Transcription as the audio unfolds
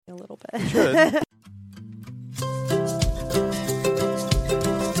a little bit. Should.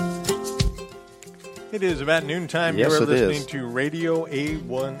 It is about noontime. Yes, You are it listening is. to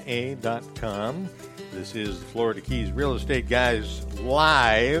RadioA1A.com. This is the Florida Keys Real Estate Guys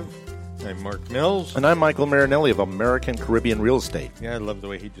Live. I'm Mark Mills. And I'm Michael Marinelli of American Caribbean Real Estate. Yeah, I love the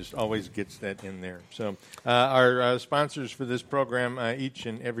way he just always gets that in there. So our sponsors for this program, each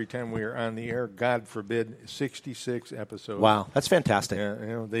and every time we are on the air, God forbid, 66 episodes. Wow, that's fantastic.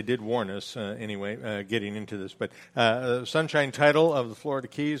 They did warn us anyway, getting into this. But Sunshine Title of the Florida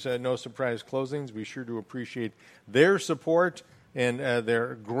Keys, no surprise closings. We sure do appreciate their support and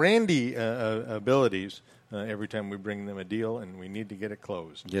their grandy abilities every time we bring them a deal, and we need to get it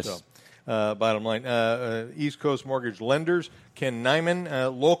closed. Yes. So, bottom line, East Coast Mortgage Lenders, Ken Nyman,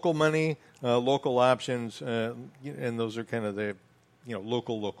 local money, local options, and those are kind of the,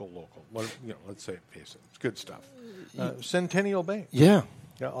 local. Let's say face it. It's good stuff. Centennial Bank. Yeah.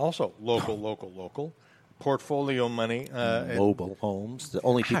 Also local. Portfolio money. Mobile homes. The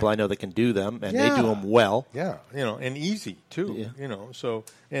only people I know that can do them, and they Yeah. do them well. Yeah, and easy, too. Yeah. So,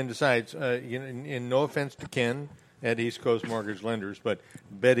 and besides, and no offense to Ken at East Coast Mortgage Lenders, but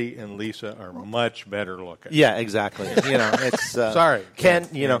Betty and Lisa are much better looking. Yeah, exactly. It's Sorry, Ken.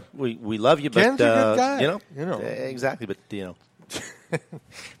 We love you, but Ken's a good guy. exactly. But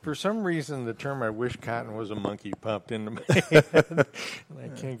For some reason, the term "I wish cotton was a monkey" popped into my head, and I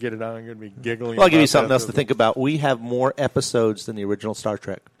can't get it out. I'm going to be giggling. Well, I'll give you about something that else to think about. We have more episodes than the original Star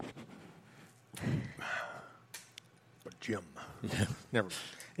Trek. But Jim, never.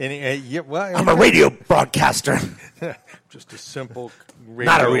 I'm a radio broadcaster. Just a simple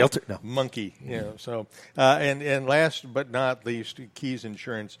Not a realtor. No. monkey. So and last but not least, Keys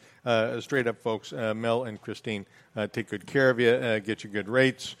Insurance. Straight up, folks. Mel and Christine take good care of you, get you good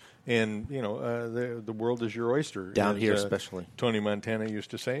rates, and the world is your oyster. Down as, here, especially. Tony Montana used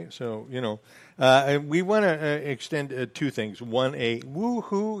to say. So and we want to extend two things. One, a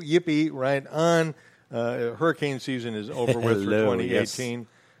woohoo, yippee, right on. Hurricane season is over with for 2018. Yes.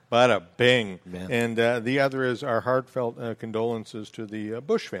 Bada bing. Man. And the other is our heartfelt condolences to the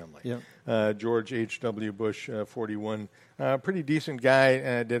Bush family. Yeah. George H.W. Bush, 41. Pretty decent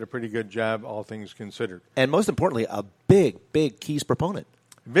guy. Did a pretty good job, all things considered. And most importantly, a big Keys proponent.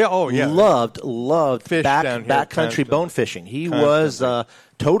 Oh, yeah. Loved Fish down here backcountry constantly. bone fishing. He was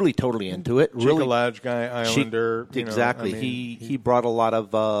totally into it. Really, Lodge guy, Islander. Exactly. He brought a lot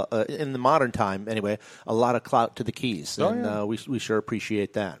of, in the modern time anyway, a lot of clout to the Keys. Oh, and yeah. we sure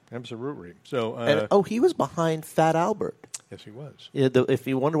appreciate that. Absolutely. So, And he was behind Fat Albert. yes, he was. If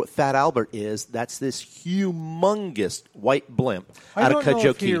you wonder what Fat Albert is, that's this humongous white blimp I out don't of know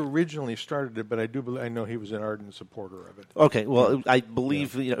if Kajiki. he originally started it, but I know he was an ardent supporter of it. Okay, well, I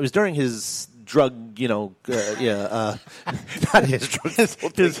believe it was during his drug, not his drug.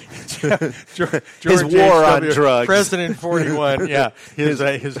 George war on H.W. drugs. President 41, yeah.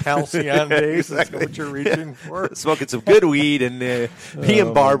 His halcyon days, is that what you're reaching for? Smoking some good weed, and he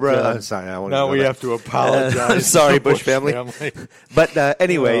and Barbara. God. I'm sorry, I want Now we have to apologize. I'm sorry, to the Bush family. But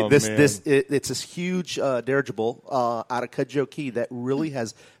anyway, Oh, it's man. this huge dirigible out of Kajoki that really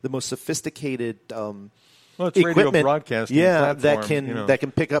has the most sophisticated Well, it's radio equipment. broadcasting Yeah, platform, that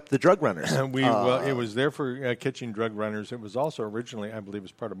can pick up the drug runners. It was there for catching drug runners. It was also originally, I believe,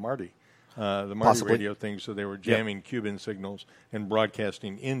 as part of Marty, the Marty Possibly. radio thing. So they were jamming Cuban signals and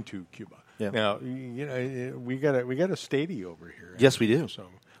broadcasting into Cuba. Yeah. Now, we got a Stady over here. Yes, we do. So,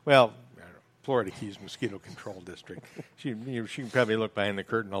 well, I don't know, Florida Keys Mosquito Control District. She can probably look behind the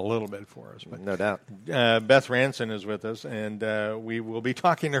curtain a little bit for us. But No doubt. Beth Ranson is with us, and we will be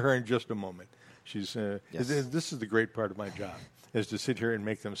talking to her in just a moment. She's this is the great part of my job, is to sit here and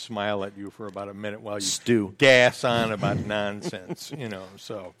make them smile at you for about a minute while you Stew. gas on about nonsense,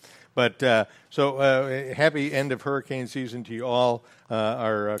 So, but happy end of hurricane season to you all.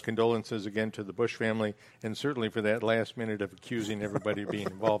 Our condolences again to the Bush family, and certainly for that last minute of accusing everybody of being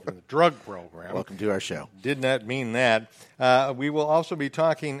involved in the drug program. Welcome to our show. Did not mean that. We will also be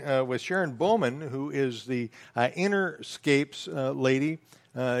talking with Sharon Bowman, who is the Innerscapes lady.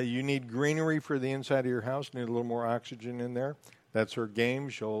 You need greenery for the inside of your house. Need a little more oxygen in there. That's her game.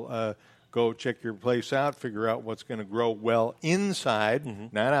 She'll go check your place out, figure out what's going to grow well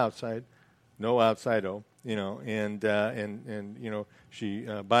inside, not outside. No outside-o, and she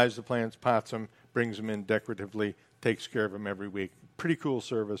buys the plants, pots them, brings them in decoratively, takes care of them every week. Pretty cool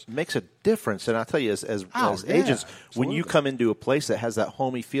service. Makes a difference, and I'll tell you, as yeah, agents, when you absolutely. come into a place that has that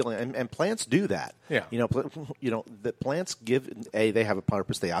homey feeling, and plants do that. Yeah. The plants they have a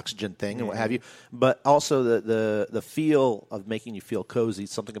purpose, the oxygen thing, and what have you, but also the feel of making you feel cozy.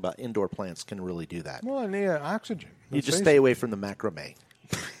 Something about indoor plants can really do that. Well, and oxygen. You Let's just face stay it. away from the macrame.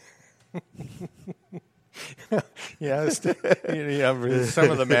 Yeah, some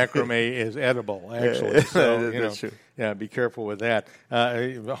of the macrame is edible, actually. So That's true. yeah, be careful with that.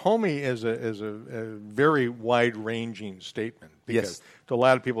 Homey is a very wide-ranging statement because Yes. to a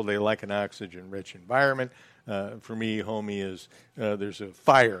lot of people they like an oxygen-rich environment. For me, homey is there's a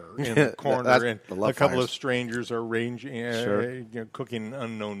fire in the corner, and I love a couple fires. of strangers are Sure. cooking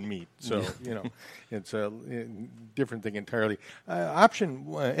unknown meat. So it's a different thing entirely. Option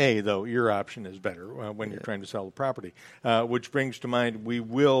A, though, your option is better when you're trying to sell the property. Which brings to mind, we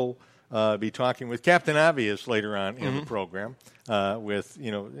will be talking with Captain Obvious later on in the program with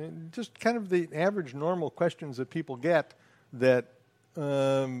just kind of the average normal questions that people get that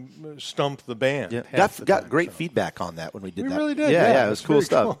stump the band. Yeah. half the Got time, great so. feedback on that when we did We that. really did. Yeah, it was it's cool very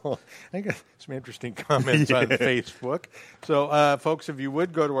stuff. cool. I got some interesting comments on Facebook. So, folks, if you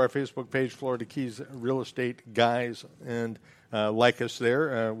would go to our Facebook page, Florida Keys Real Estate Guys, and like us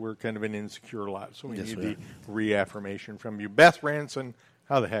there, we're kind of an insecure lot, so we Yes, need we the reaffirmation from you. Beth Ranson,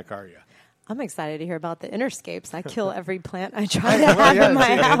 how the heck are you? I'm excited to hear about the interscapes. I kill every plant I try to have in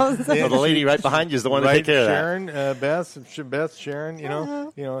my house. Oh, the lady right behind you is the one to Right, take care of that. Sharon, Beth, Sharon,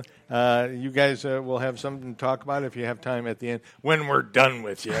 you guys will have something to talk about if you have time at the end when we're done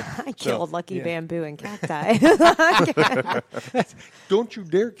with you. I killed lucky bamboo and cacti. Don't you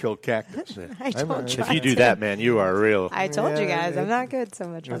dare kill cactus. I don't If try you do to. that, man, you are real. I told you Yeah, guys, I'm not good so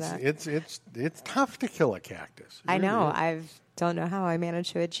much on that. It's tough to kill a cactus. It I really know. is. I don't know how I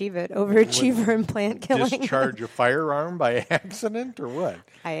managed to achieve it. Overachiever in plant killing. Discharge a firearm by accident or what?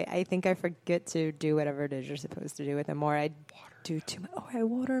 I think I forget to do whatever it is you're supposed to do with them, or I do too much. Oh, I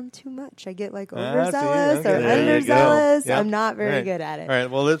water them too much. I get like see, overzealous okay, or there you go. underzealous. Yep. I'm not very All right. good at it. All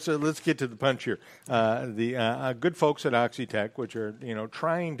right, well let's get to the punch here. The good folks at Oxytech, which are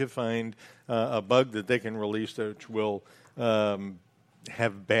trying to find a bug that they can release which will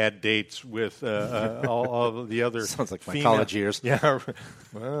have bad dates with all of the other. Sounds like my female- college years. Yeah,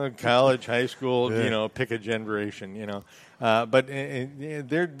 well, college, high school, pick a generation, But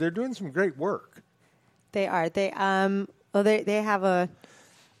they're doing some great work. They are. They have a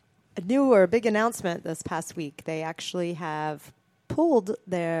new or a big announcement this past week. They actually have pulled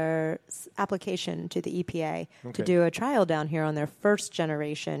their application to the EPA to do a trial down here on their first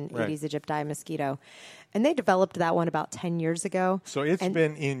generation Right. Aedes aegypti mosquito. And they developed that one about 10 years ago. So it's And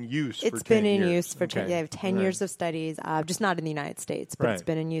been in use for 10 It's been in years. use for 10 Okay. They have 10 Right. years of studies, just not in the United States, but it's Right.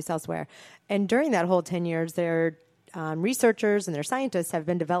 been in use elsewhere. And during that whole 10 years, their researchers and their scientists have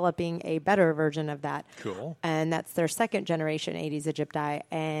been developing a better version of that. Cool. And that's their second generation Aedes aegypti.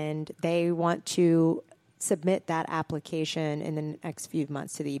 And they want to submit that application in the next few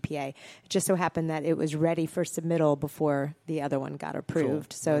months to the EPA. It just so happened that it was ready for submittal before the other one got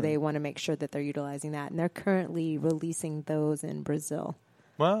approved. So they want to make sure that they're utilizing that. And they're currently releasing those in Brazil.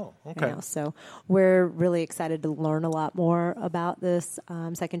 Wow. Okay. Now. So we're really excited to learn a lot more about this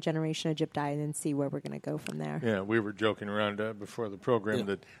second generation Aegypti and then see where we're going to go from there. Yeah, we were joking around before the program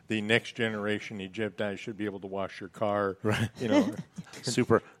that the next generation Egypti should be able to wash your car, right?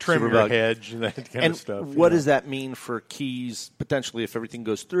 Super Trim super your bug. hedge, that kind And of stuff. what does that mean for Keys, potentially, if everything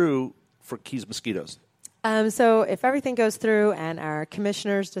goes through, for Keys mosquitoes? So if everything goes through and our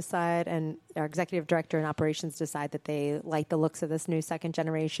commissioners decide and our executive director and operations decide that they like the looks of this new second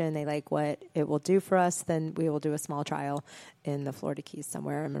generation, they like what it will do for us, then we will do a small trial in the Florida Keys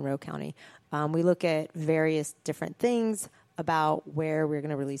somewhere in Monroe County. We look at various different things about where we're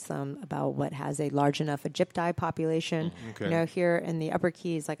going to release them, about what has a large enough Aegypti population. Okay. Here in the Upper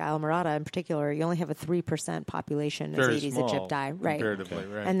Keys, like Isla Morada in particular, you only have a 3% population Very of Aedes small, aegypti. Right. comparatively,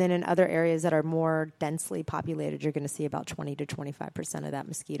 right. And then in other areas that are more densely populated, you're going to see about 20 to 25% of that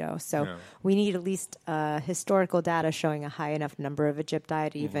mosquito. So we need at least historical data showing a high enough number of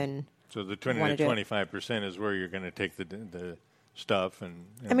Aegypti to even. So the 20 wanna to do it. 25% is where you're going to take the stuff and.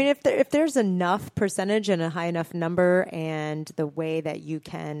 I mean, if there's enough percentage and a high enough number, and the way that you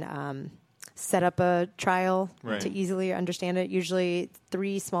can set up a trial Right. to easily understand it, usually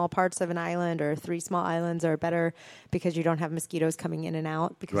 3 small parts of an island or 3 small islands are better because you don't have mosquitoes coming in and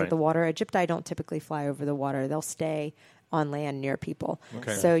out because Right. of the water. Aegypti don't typically fly over the water; they'll stay on land near people.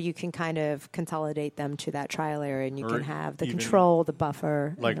 Okay. So you can kind of consolidate them to that trial area, and you Or can have the even control, the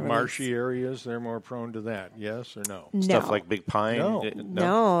buffer, like and the marshy areas, they're more prone to that. Yes or no? release. Stuff No. like Big Pine? No.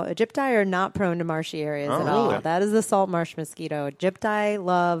 No, Aegypti are not prone to marshy areas Oh, at all. really? That is the salt marsh mosquito. Aegypti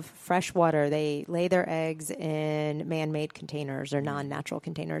love fresh water. They lay their eggs in man-made containers or non-natural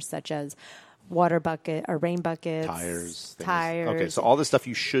containers such as water bucket or rain buckets, Tires. Things. tires. Okay, so all the stuff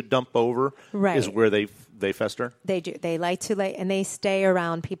you should dump over is Right. where they fester? They do. They like to lay, and they stay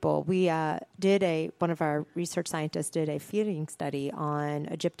around people. We one of our research scientists did a feeding study on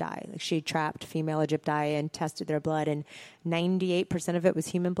Egypti. Like she trapped female Egypti and tested their blood, and 98% of it was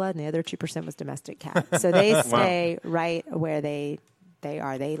human blood, and the other 2% was domestic cat. So they stay right where they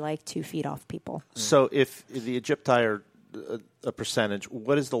are. They like to feed off people. So if the Egypti are a percentage,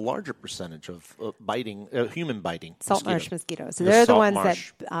 what is the larger percentage of biting, human biting? Salt mosquito? marsh mosquitoes. So The they're the salt ones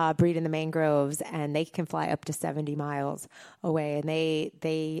marsh. that breed in the mangroves, and they can fly up to 70 miles away, and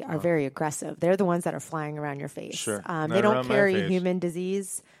they are very aggressive. They're the ones that are flying around your face. Sure. They Not don't around my carry face. human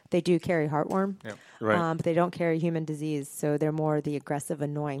disease. They do carry heartworm, Right. but they don't carry human disease. So they're more the aggressive,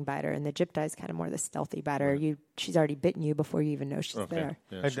 annoying biter, and the Egypti is kind of more the stealthy biter. She's already bitten you before you even know she's there.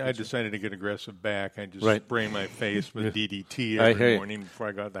 Yeah, I decided to get aggressive back. I just Right. spray my face with DDT I hear every you. morning before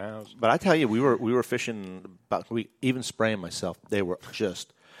I got out the house. But I tell you, we were fishing about a week, even spraying myself. They were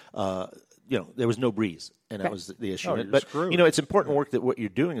just, there was no breeze, and that was the issue. Oh, you're but screwed. it's important work that what you're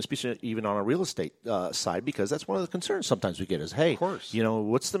doing, especially even on a real estate side, because that's one of the concerns sometimes we get is, hey, course.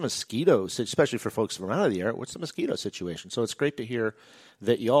 what's the mosquito, especially for folks from out of the area, what's the mosquito situation? So it's great to hear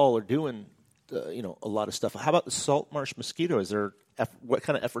that y'all are doing, a lot of stuff. How about the salt marsh mosquito? Is there what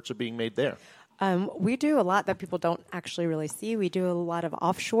kind of efforts are being made there? We do a lot that people don't actually really see. We do a lot of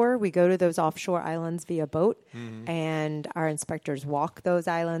offshore. We go to those offshore islands via boat, and our inspectors walk those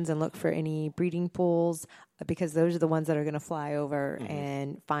islands and look for any breeding pools because those are the ones that are going to fly over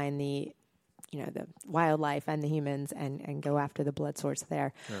and find the wildlife and the humans and go after the blood source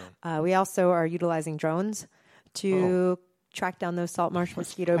there. We also are utilizing drones to track down those salt marsh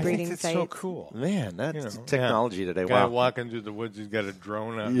mosquito I breeding think it's sites. so cool. Man, that's technology today. Guy Wow. walking through the woods, he's got a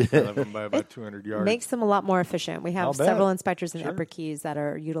drone out in front of him by about 200 yards. Makes them a lot more efficient. We I'll have bet. several inspectors in Sure. Upper Keys that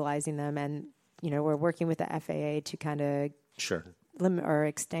are utilizing them, and we're working with the FAA to kind of Sure. limit or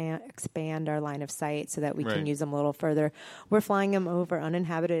expand our line of sight so that we Right. can use them a little further. We're flying them over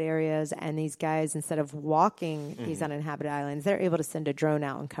uninhabited areas, and these guys, instead of walking these uninhabited islands, they're able to send a drone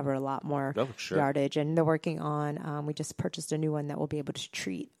out and cover a lot more Oh, sure. yardage. And they're working on, we just purchased a new one that will be able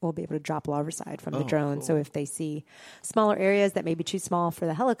to we'll be able to drop larvicide from the drone. So if they see smaller areas that may be too small for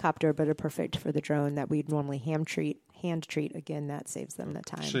the helicopter but are perfect for the drone that we'd normally hand treat, again, that saves them the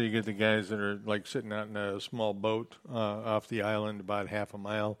time. So you get the guys that are like sitting out in a small boat off the island about half a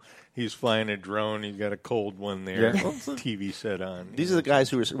mile. He's flying a drone. He's got a cold one there. Yeah. TV set on. These are the guys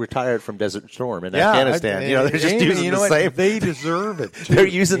who were retired from Desert Storm in Yeah, Afghanistan. They're just Amy, using you know the what? same. They deserve it. Too, They're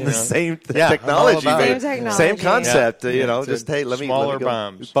using you the know. same Yeah, I'm all technology, about man. it. Same technology. Same concept. Yeah. It's Just a hey, let me smaller go.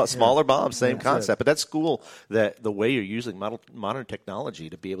 bombs. Smaller bombs, same That's concept. it. But that's cool that the way you're using modern technology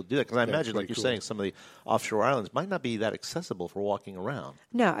to be able to do that. Because I imagine, like pretty you're cool. saying, some of the offshore islands might not be that accessible for walking around.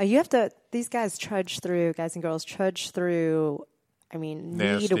 No, you have to. These guys and girls trudge through. I mean,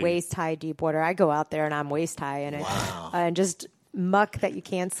 Nasty. knee to waist high deep water. I go out there and I'm waist high in it, and just muck that you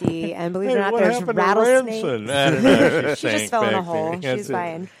can't see. And believe it or not, what there's happened to rattlesnakes. Ranson? I don't know. She just fell in a hole. She's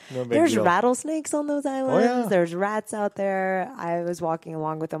fine. No big There's deal. rattlesnakes on those islands. yeah. There's rats out there. I was walking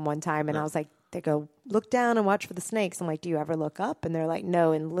along with them one time, and I was like, they go, look down and watch for the snakes. I'm like, do you ever look up? And they're like,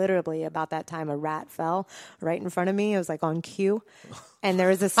 no. And literally about that time, a rat fell right in front of me. It was like on cue. And there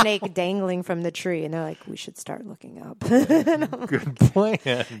was a snake dangling from the tree. And they're like, we should start looking up. Good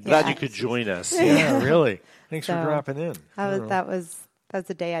plan. Glad you could join us. Yeah, really. Thanks for So, dropping in. That was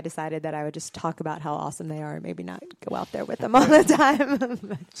the day I decided that I would just talk about how awesome they are and maybe not go out there with them all the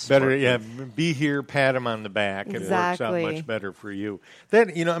time. Better, be here, pat him on the back. It works out Exactly. much better for you. Then,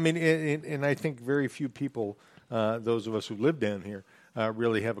 and I think very few people, those of us who live down here,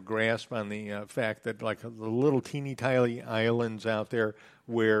 really have a grasp on the fact that like the little teeny tiny islands out there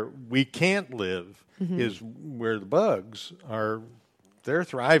where we can't live is where the bugs are. They're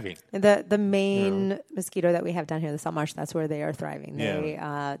thriving. The main mosquito that we have down here, the salt marsh, that's where they are thriving.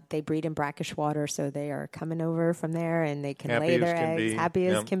 Yeah. They breed in brackish water, so they are coming over from there, and they can Happy lay as their can eggs, be. happy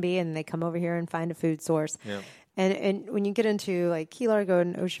as Yep. can be, and they come over here and find a food source. Yep. And when you get into like Key Largo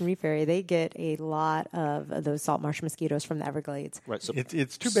and Ocean Reef area, they get a lot of those salt marsh mosquitoes from the Everglades. Right. So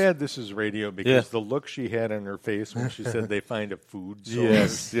It's too bad this is radio because the look she had on her face when she said they find a food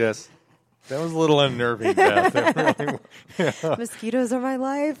source. yes. That was a little unnerving, Beth. It really- Mosquitoes are my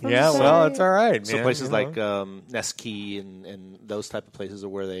life. I'm yeah, sorry. well, it's all right, man. So places you know. like Nesky and those type of places are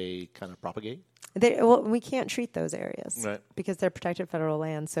where they kind of propagate. We can't treat those areas Right. because they're protected federal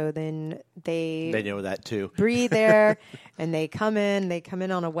land. So then They know that too. breed there, and they come in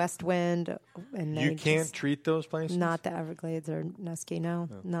on a west wind, and they You can't just- treat those places? not the Everglades or Nesky. No,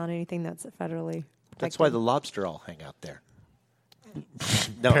 not anything that's federally protected. That's why the lobster all hang out there.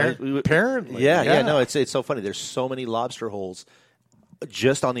 No, Apparently. Yeah. No, it's so funny. There's so many lobster holes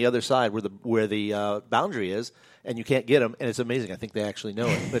just on the other side where the boundary is, and you can't get them, and it's amazing. I think they actually know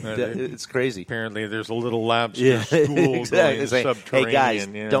it, but it's crazy. Apparently, there's a little lobster school exactly. going subterranean. Hey guys,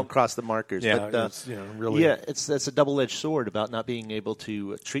 don't cross the markers. Yeah, but, really. Yeah, it's a double-edged sword about not being able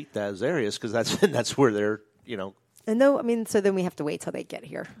to treat those areas because that's where they're And so then we have to wait till they get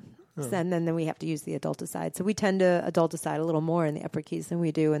here. And then we have to use the adulticide. So we tend to adulticide a little more in the upper keys than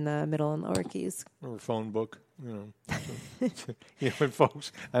we do in the middle and lower keys. Or phone book, But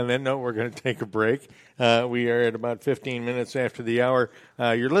folks, on that note, we're going to take a break. We are at about 15 minutes after the hour.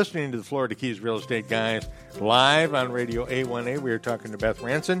 You're listening to the Florida Keys Real Estate Guys live on Radio A1A. We are talking to Beth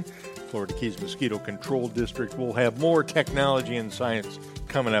Ranson, Florida Keys Mosquito Control District. We'll have more technology and science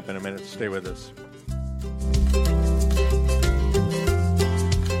coming up in a minute. Stay with us.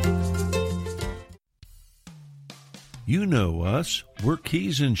 You know us. We're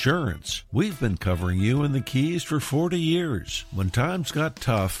Keys Insurance. We've been covering you in the Keys for 40 years. When times got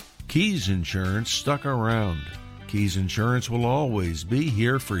tough, Keys Insurance stuck around. Keys Insurance will always be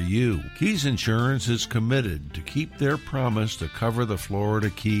here for you. Keys Insurance is committed to keep their promise to cover the Florida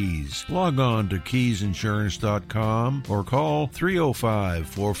Keys. Log on to keysinsurance.com or call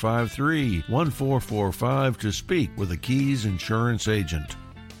 305-453-1445 to speak with a Keys Insurance agent.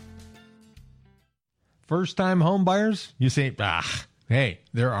 First-time home buyers, you say, hey,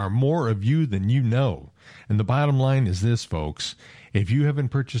 there are more of you than you know. And the bottom line is this, folks. If you haven't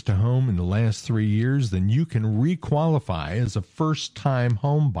purchased a home in the last 3 years, then you can re-qualify as a first-time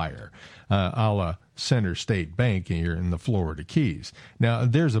home buyer, a la Center State Bank here in the Florida Keys. Now,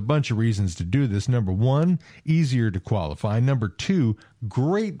 there's a bunch of reasons to do this. Number one, easier to qualify. Number two,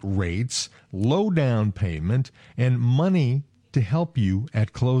 great rates, low down payment, and money to help you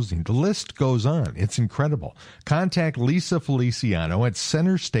at closing. The list goes on. It's incredible. Contact Lisa Feliciano at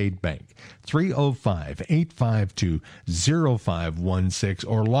Center State Bank, 305-852-0516,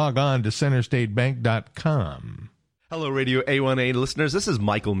 or log on to centerstatebank.com. Hello, Radio A1A listeners. This is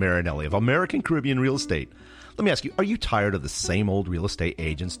Michael Marinelli of American Caribbean Real Estate. Let me ask you, are you tired of the same old real estate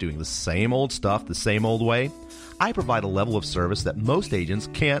agents doing the same old stuff the same old way? I provide a level of service that most agents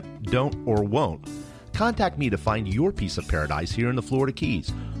can't, don't, or won't. Contact me to find your piece of paradise here in the Florida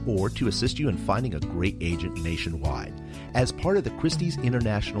Keys, or to assist you in finding a great agent nationwide. As part of the Christie's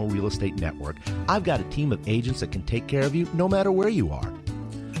International Real Estate Network, I've got a team of agents that can take care of you no matter where you are.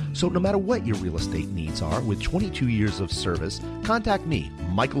 So no matter what your real estate needs are, with 22 years of service, contact me,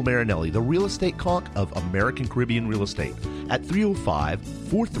 Michael Marinelli, the real estate conch of American Caribbean Real Estate, at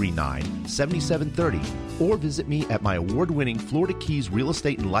 305-439-7730, or visit me at my award-winning Florida Keys Real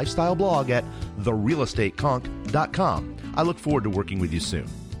Estate and Lifestyle blog at therealestateconch.com. I look forward to working with you soon.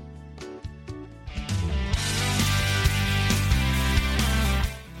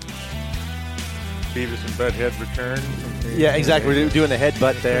 Beavis and Butthead return. Yeah, exactly. We're doing the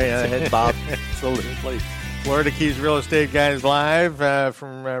headbutt there, head bob. It's all over the place. Florida Keys Real Estate Guys live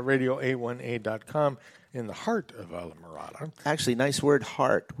from Radio A1A.com in the heart of Islamorada. Actually, nice word,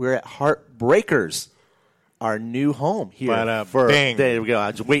 heart. We're at Heartbreakers, our new home here. Bang. There we go.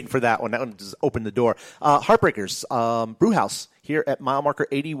 I was waiting for that one. That one just opened the door. Heartbreakers, brew house here at mile marker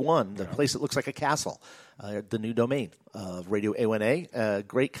 81, the place that looks like a castle. The new domain of Radio A1A.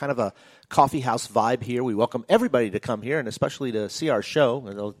 Great kind of a coffee house vibe here. We welcome everybody to come here, and especially to see our show.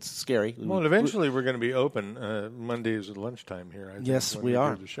 I know it's scary. Well, eventually we're going to be open Mondays at lunchtime here. I think, yes, we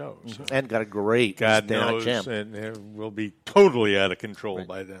are. The show, so. And got a great God knows, jam. And we'll be totally out of control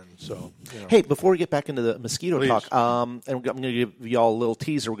by then. So, Hey, before we get back into the mosquito talk, and I'm going to give you all a little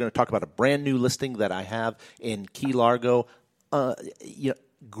teaser. We're going to talk about a brand new listing that I have in Key Largo.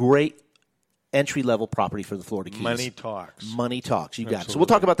 Great entry-level property for the Florida Keys. Money talks. Money talks. You got it. So we'll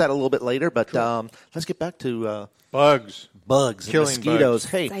talk about that a little bit later, but let's get back to bugs. Bugs. Killing mosquitoes.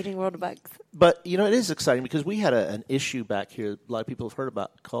 bugs. Hey, Exciting world of bugs. But, it is exciting because we had an issue back here a lot of people have heard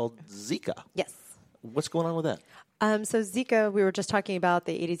about called Zika. Yes. What's going on with that? So Zika, we were just talking about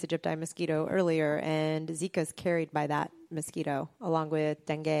the Aedes aegypti mosquito earlier, and Zika is carried by that mosquito, along with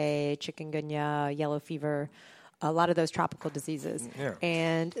dengue, chikungunya, yellow fever, a lot of those tropical diseases. Yeah.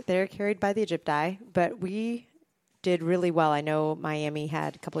 And they're carried by the Aegypti, but we did really well. I know Miami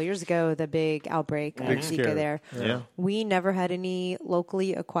had a couple of years ago the big outbreak of Zika there. Yeah. We never had any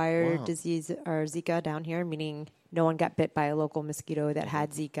locally acquired disease or Zika down here, meaning no one got bit by a local mosquito that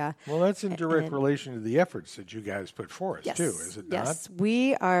had Zika. Well, that's in direct relation to the efforts that you guys put forth, too, is it not? Yes,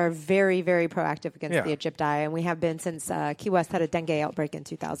 we are very, very proactive against the Aegypti, and we have been since Key West had a dengue outbreak in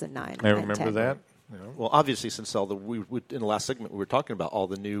 2009. I remember that. Well, obviously, since in the last segment we were talking about all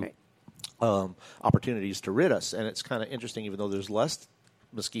the new opportunities to rid us. And it's kind of interesting, even though there's less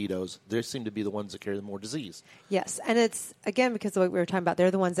mosquitoes, they seem to be the ones that carry the more disease. Yes, and it's, again, because of what we were talking about,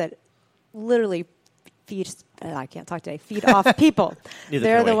 they're the ones that literally feed off people.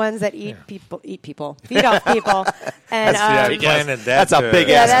 They're the ones that eat people, feed off people. And that's a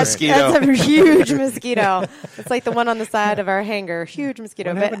big-ass mosquito. That's a huge mosquito. It's like the one on the side of our hangar. Huge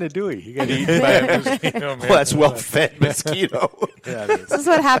mosquito. What happened to Dewey? He got eaten by a mosquito. Well, that's well-fed mosquito. This is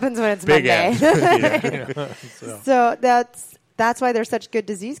what happens when it's Monday. So that's why they're such good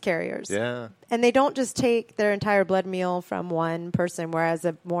disease carriers. Yeah. And they don't just take their entire blood meal from one person, whereas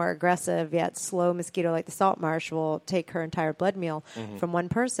a more aggressive yet slow mosquito like the salt marsh will take her entire blood meal from one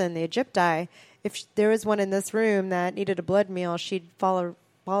person. The Aegypti, if there was one in this room that needed a blood meal, she'd follow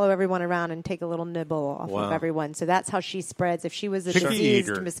everyone around and take a little nibble off of everyone. So that's how she spreads. If she was a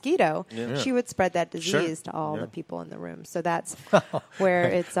diseased mosquito, she would spread that disease to all the people in the room. So that's where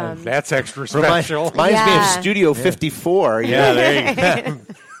it's... that's extra special. Reminds me of Studio 54. Yeah, there you go.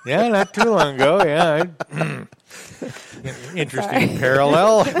 Yeah, not too long ago. Yeah. Interesting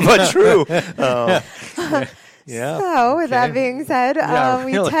parallel. But true. Yeah. So, with that being said,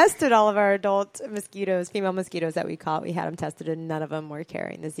 really. we tested all of our adult mosquitoes, female mosquitoes that we caught. We had them tested, and none of them were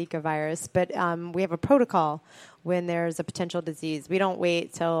carrying the Zika virus. But we have a protocol when there's a potential disease. We don't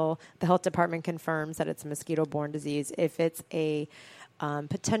wait till the health department confirms that it's a mosquito-borne disease. If it's a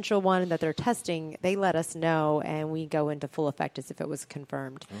potential one that they're testing, they let us know, and we go into full effect as if it was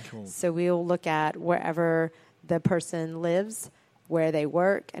confirmed. Okay. So we'll look at wherever the person lives, where they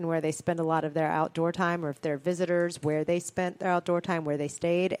work, and where they spend a lot of their outdoor time, or if they're visitors, where they spent their outdoor time, where they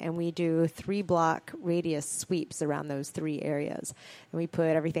stayed, and we do 3-block radius sweeps around those 3 areas. And we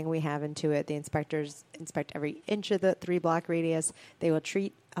put everything we have into it. The inspectors inspect every inch of the 3-block radius. They will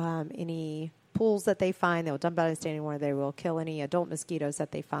treat any pools that they find. They will dump out in standing water. They will kill any adult mosquitoes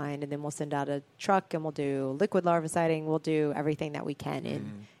that they find, and then we'll send out a truck, and we'll do liquid larviciding. We'll do everything that we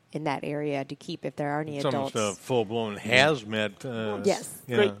can in that area to keep if there are any adults. It's almost a full-blown hazmat. Yes.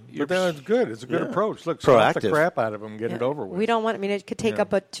 Yeah. But that's good. It's a good approach. Look, slap the crap out of them, get it over with. We don't want, it could take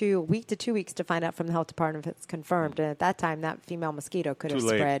up a week to 2 weeks to find out from the health department if it's confirmed. And at that time, that female mosquito could have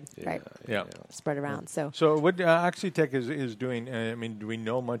spread, spread around. So what Oxitec is doing, do we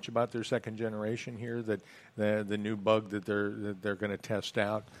know much about their second generation here, that the new bug that they're going to test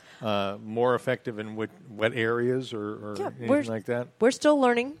out? More effective in what areas or anything like that? We're still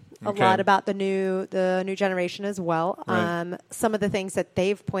learning a lot about the new generation as well. Right. Some of the things that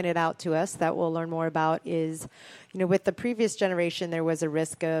they've pointed out to us that we'll learn more about is, with the previous generation, there was a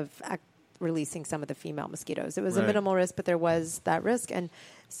risk of releasing some of the female mosquitoes. It was a minimal risk, but there was that risk. And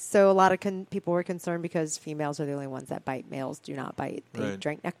so a lot of people were concerned because females are the only ones that bite. Males do not bite. They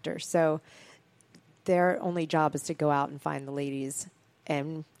drink nectar. So their only job is to go out and find the ladies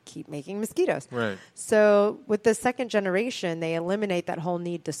and keep making mosquitoes. Right. So with the second generation, they eliminate that whole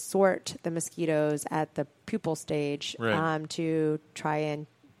need to sort the mosquitoes at the pupal stage to try and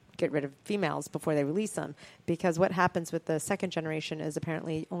get rid of females before they release them. Because what happens with the second generation is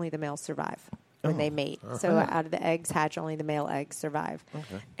apparently only the males survive when they mate. So out of the eggs hatch, only the male eggs survive.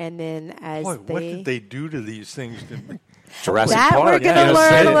 Okay. And then what did they do to these things? Jurassic Park. We're going to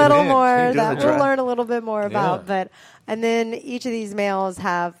learn a little more. That we'll learn a little bit more about. And then each of these males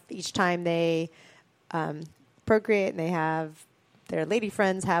each time they procreate and they have their lady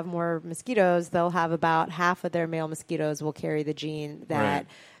friends have more mosquitoes, they'll have about half of their male mosquitoes will carry the gene that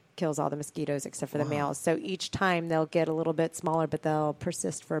kills all the mosquitoes except for the males. So each time they'll get a little bit smaller, but they'll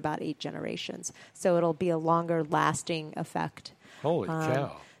persist for about 8 generations. So it'll be a longer lasting effect. Holy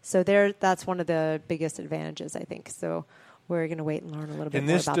cow. So that's one of the biggest advantages, I think. So we're going to wait and learn a little bit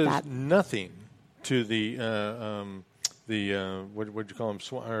more about that. And this does nothing to the what would you call them,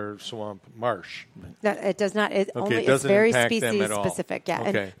 swamp marsh? No, it does not. It's very species specific. Yeah,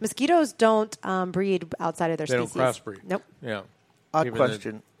 okay. And mosquitoes don't breed outside of their species. They don't crossbreed. Nope. Yeah. Odd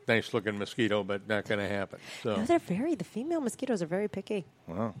question. Nice looking mosquito, but not going to happen. So. No, the female mosquitoes are very picky.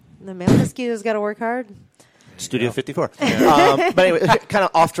 Wow. The male mosquitoes got to work hard. Studio 54. But anyway, kind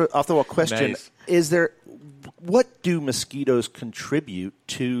of off the wall question: what do mosquitoes contribute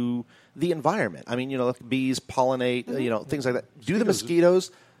to the environment? Like bees pollinate, things like that. Do the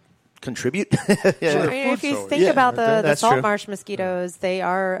mosquitoes contribute? If you think about the salt marsh mosquitoes, they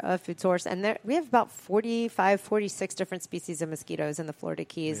are a food source. And we have about 46 different species of mosquitoes in the Florida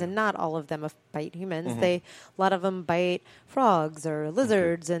Keys, and not all of them bite humans. A lot of them bite frogs or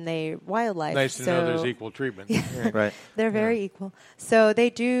lizards, and they wildlife. Nice to know there's equal treatment. Right. They're very equal. So they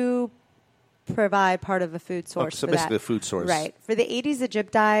do provide part of a food source. so for basically that. a food source. Right. For the Aedes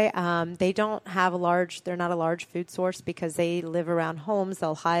aegypti, they don't have they're not a large food source because they live around homes.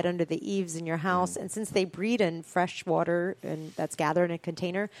 They'll hide under the eaves in your house. And since they breed in fresh water and that's gathered in a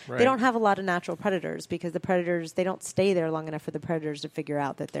container, Right. they don't have a lot of natural predators because the predators, they don't stay there long enough for the predators to figure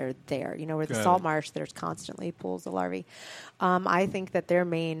out that they're there. Where the Got salt it. marsh, there's constantly pools of larvae. I think that their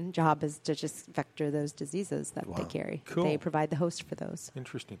main job is to just vector those diseases that they carry. Cool. They provide the host for those.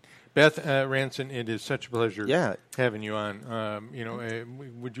 Interesting. Beth Ranson, it is such a pleasure Yeah. having you on.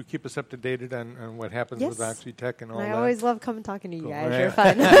 Would you keep us up to date on what happens with Yes. Oxytec and all I that? always love coming talking to you guys. Yeah. You're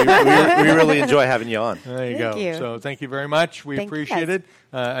fun. we really enjoy having you on. There you Thank go. you. So thank you very much. We Thank you, appreciate guys. it.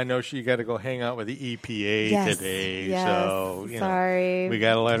 I know she got to go hang out with the EPA Yes. today. Yes. So, Sorry. we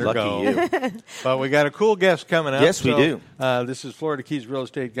got to let her Lucky go. you. But we got a cool guest coming up. Yes, we So, do. This is Florida Keys Real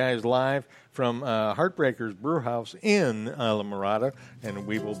Estate Guys live from Heartbreakers Brew House in La Mirada. And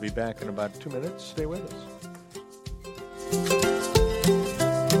we will be back in about 2 minutes. Stay with us.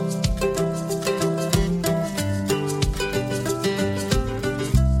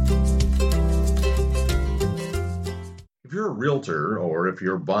 If you're a realtor or if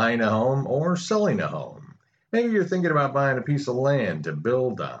you're buying a home or selling a home, maybe you're thinking about buying a piece of land to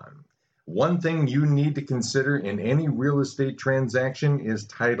build on. One thing you need to consider in any real estate transaction is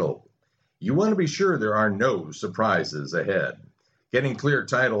title. You want to be sure there are no surprises ahead. Getting clear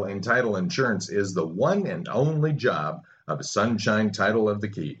title and title insurance is the one and only job of Sunshine Title of the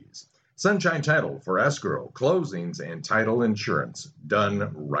Keys. Sunshine Title for escrow, closings, and title insurance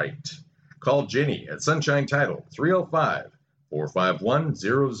done right. Call Ginny at Sunshine Title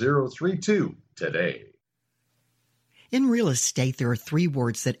 305-451-0032 today. In real estate, there are three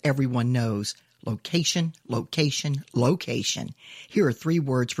words that everyone knows: location, location, location. Here are three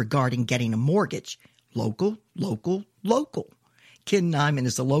words regarding getting a mortgage: local, local, local. Ken Nyman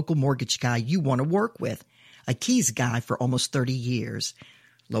is the local mortgage guy you want to work with, a Keys guy for almost 30 years.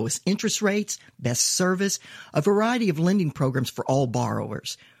 Lowest interest rates, best service, a variety of lending programs for all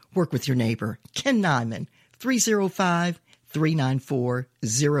borrowers. Work with your neighbor, Ken Nyman,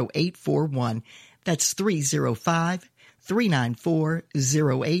 305-394-0841. That's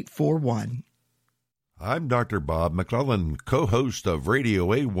 305-394-0841. I'm Dr. Bob McClellan, co-host of Radio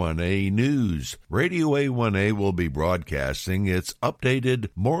A1A News. Radio A1A will be broadcasting its updated,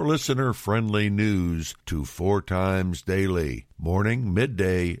 more listener-friendly news to 4 times daily, morning,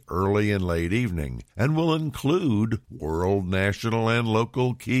 midday, early, and late evening, and will include world, national, and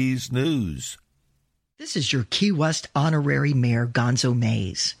local Keys news. This is your Key West honorary mayor, Gonzo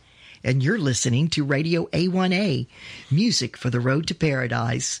Mays, and you're listening to Radio A1A, music for the road to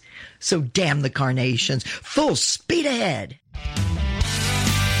paradise. So damn the carnations, full speed ahead.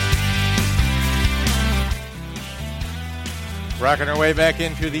 Rocking our way back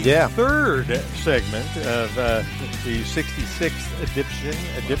into the Yeah. third segment of the 66th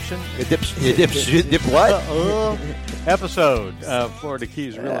episode of Florida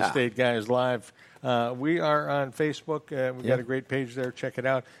Keys Real Estate Guys Live. We are on Facebook. We've got a great page there. Check it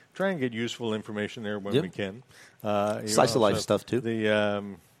out. Try and get useful information there when we can. Slice of life stuff, too. The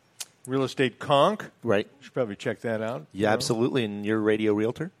Real Estate Conch. Right. You should probably check that out. Yeah, absolutely. And you're a radio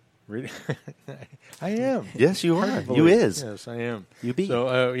realtor? I am. Yes, you Hard are. to You believe. is. Yes, I am. You be.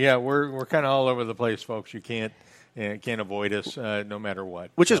 So, we're kind of all over the place, folks. You can't avoid us no matter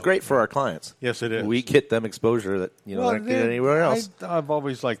what. Which is So- great for our clients. Yes, it is. We get them exposure that they don't get anywhere else. I've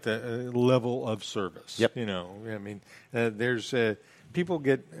always liked the level of service. Yep. There's people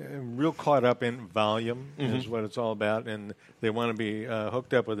get real caught up in volume is what it's all about, and they want to be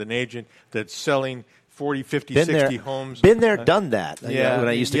hooked up with an agent that's selling 40, 50, 60 homes. Been there, done that. Yeah. When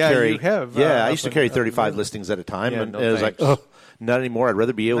I used to Yeah, carry, you have, I up used to in- carry up in 35 Midland. listings at a time, Yeah, and no it was like, thanks. not anymore. I'd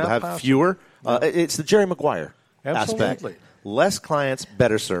rather be able Not to have possible. fewer. It's the Jerry Maguire Absolutely. aspect. Less clients,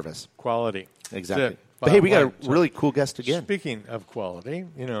 better service. Quality. Exactly. That's it. But hey, we got Bottom a line. really cool guest again. Speaking of quality,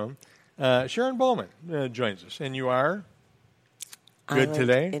 Sharon Bowman joins us, and you are good Island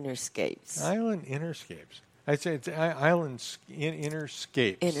today. Interscapes. Island Interscapes. I'd say it's Island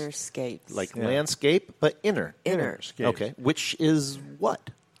Interscapes. Interscapes. Like landscape, but inner. Inner. Interscapes. Okay. Which is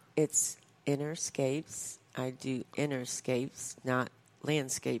what? It's Interscapes. I do Interscapes, not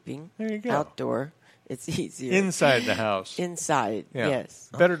landscaping. There you go. Outdoor. It's easier. Inside the house. Inside. Yeah. Yes.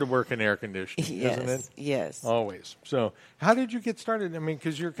 Better to work in air conditioning, Yes. isn't it? Yes. Always. So, how did you get started? I mean,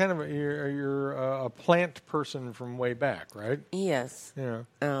 because you're kind of you're a plant person from way back, right? Yes. Yeah.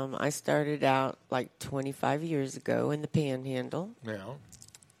 I started out like 25 years ago in the Panhandle, Yeah.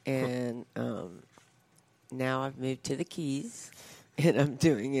 and now I've moved to the Keys, and I'm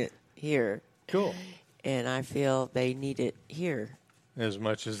doing it here. Cool. And I feel they need it here as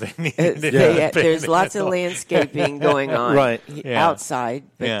much as they need it. There's lots of landscaping going on Right. outside,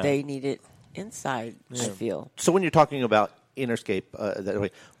 but Yeah. they need it inside, I feel. So when you're talking about Interscape, that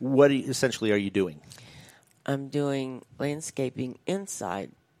way, what essentially are you doing? I'm doing landscaping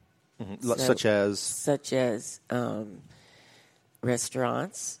inside. So- Such as? Such as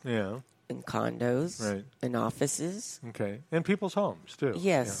restaurants Yeah. and condos Right. and offices. Okay. And people's homes, too.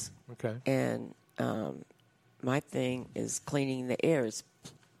 Yes. Yeah. Okay. And my thing is cleaning the air.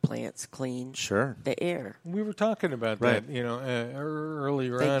 Plants clean Sure. the air. We were talking about Right. that,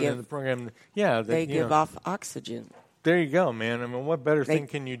 earlier They on give- in the program. Yeah. They give off oxygen. There you go, man. I mean, what better They- thing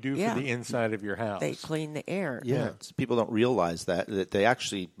can you do yeah. for the inside of your house? They clean the air. Yeah. So people don't realize that they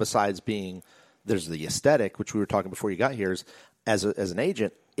actually, besides being, there's the aesthetic, which we were talking before you got here, is as an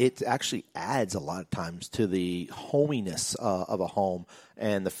agent, it actually adds a lot of times to the hominess of a home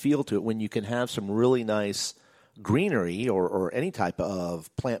and the feel to it when you can have some really nice greenery or any type of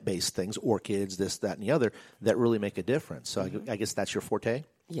plant-based things, orchids, this, that, and the other, that really make a difference. So I guess that's your forte?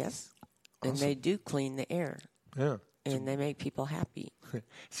 Yes. And they do clean the air. Yeah. And they make people happy.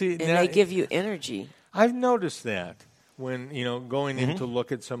 See, And now, they give you energy. I've noticed that when going Mm-hmm. in to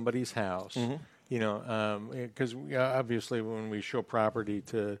look at somebody's house, because obviously when we show property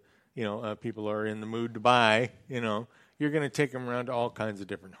to people who are in the mood to buy, you're going to take them around to all kinds of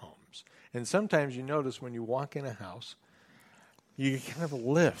different homes, and sometimes you notice when you walk in a house, you get kind of a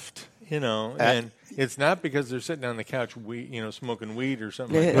lift, and it's not because they're sitting on the couch, smoking weed or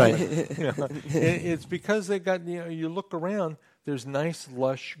something like that. It's because they got, you look around, there's nice,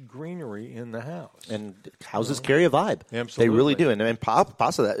 lush greenery in the house. And houses carry a vibe. Absolutely. They really do. And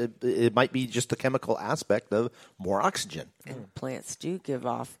possibly it might be just the chemical aspect of more oxygen. And plants do give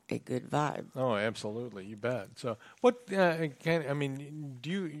off a good vibe. Oh, absolutely, you bet. So, what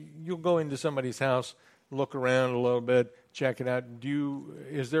you'll go into somebody's house, look around a little bit, check it out.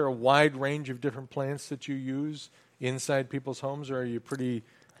 Is there a wide range of different plants that you use inside people's homes, or are you pretty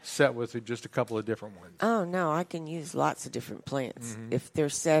set with just a couple of different ones? Oh, no, I can use lots of different plants. If they're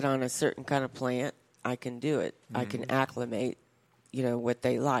set on a certain kind of plant, I can do it. I can acclimate, what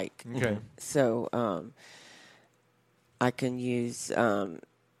they like. Okay. So I can use Song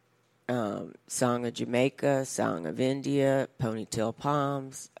of Jamaica, Song of India, ponytail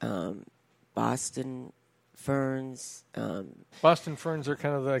palms, Boston ferns. Boston ferns are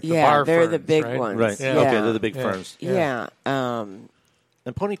kind of like the Yeah, bar they're ferns, the big right? ones. Right. Yeah. Okay, they're the big ferns. Yeah.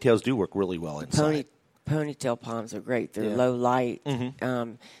 And ponytails do work really well inside. Ponytail palms are great. They're Yeah. low light.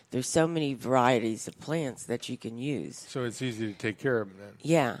 There's so many varieties of plants that you can use. So it's easy to take care of them then.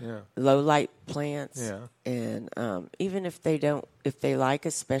 Yeah. Yeah. Low light plants. Yeah. And even if they like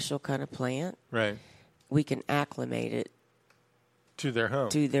a special kind of plant, Right. we can acclimate it To their home.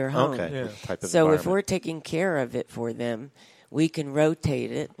 to their home. Okay. Yeah. Type of So if environment. we're taking care of it for them, we can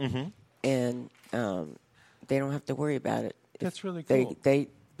rotate it, and they don't have to worry about it. That's really They cool. they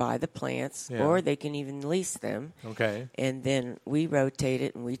buy the plants, Yeah. or they can even lease them. Okay. And then we rotate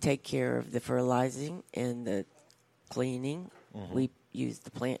it, and we take care of the fertilizing and the cleaning. We use the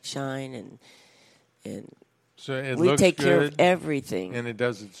plant shine, and So it we looks take good, care of everything. and it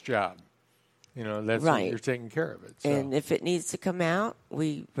does its job. That's Right. you're taking care of it. So. And if it needs to come out,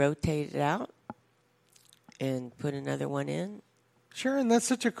 we rotate it out and put another one in. Sharon, that's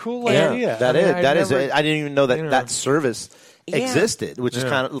such a cool Yeah, idea. that is. never- I didn't even know that you know. that service Yeah. existed, which is Yeah.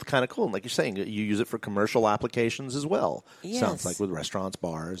 kind of cool. And like you're saying, you use it for commercial applications as well. Yes. Sounds like with restaurants,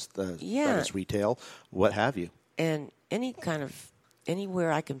 bars, Yeah. it's retail, what have you. And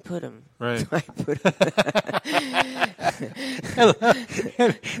anywhere I can put them. Right. I put 'em.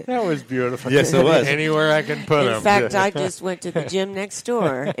 That was beautiful. Yes, it was. Anywhere I can put them. In fact, I just went to the gym next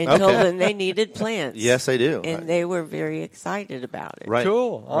door and told them they needed plants. Yes, I do. And they were very excited about it. Right.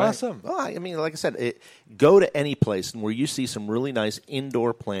 Cool. Right. Awesome. Well, I mean, like I said, go to any place and where you see some really nice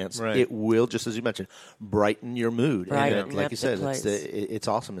indoor plants. Right. It will, just as you mentioned, brighten your mood. Brighten and like up you the said, place. it's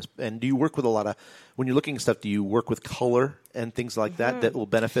awesome. And do you work with a lot of, when you're looking at stuff, do you work with color and things like that will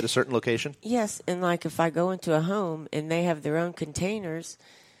benefit a certain location? Yes, and like if I go into a home and they have their own containers,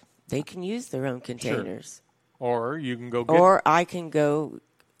 they can use their own containers. Or you can go get. Or I can go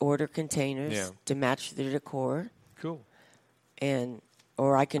order containers Yeah. to match their decor, Cool.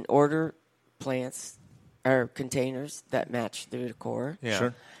 or I can order plants or containers that match their decor. Yeah.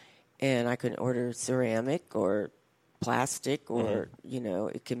 Sure. And I can order ceramic or plastic, or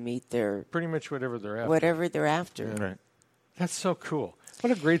it can meet their Pretty much whatever they're after. whatever they're after. Right. That's so cool.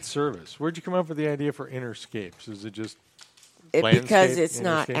 What a great service. Where'd you come up with the idea for Interscapes? Is it just Because landscape, it's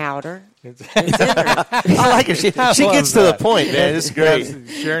not interscape? outer. It's It's inner. I like her. She gets to the point, man. It's great.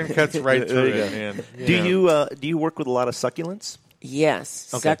 Sharon cuts right through you it, go. man. Do you work with a lot of succulents?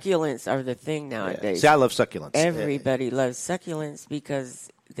 Yes, Okay. succulents are the thing nowadays. See, I love succulents. Everybody loves succulents because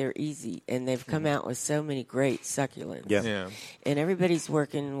they're easy, and they've come out with so many great succulents. Yeah. And everybody's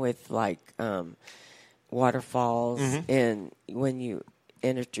working with like waterfalls, and when you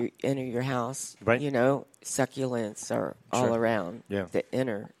enter your house, Right. succulents are all around Yeah. the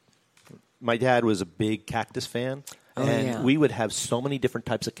inner. My dad was a big cactus fan. Oh, and yeah. we would have so many different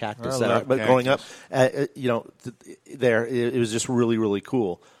types of cactus. I love But growing up, cactus. it was just really, really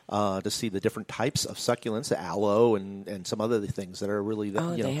cool to see the different types of succulents, the aloe and some other things that are really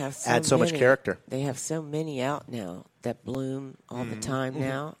They have add so much many. character. They have so many out now that bloom all the time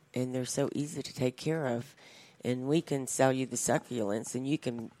now, and they're so easy to take care of. And we can sell you the succulents, and you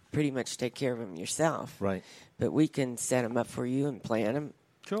can pretty much take care of them yourself. Right. But we can set them up for you and plant them.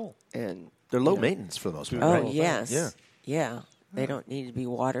 Cool. And They're low maintenance for the most part. oh right? yes, yeah. They don't need to be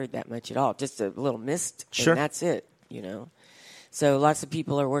watered that much at all. Just a little mist, Sure. and that's it. So lots of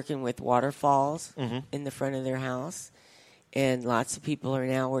people are working with waterfalls in the front of their house, and lots of people are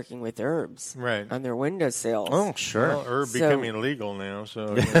now working with herbs Right. on their windowsills. Oh, sure. Well, herb So- becoming illegal now,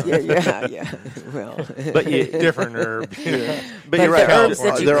 so yeah. Well, But you, different herb. but you're the right. herbs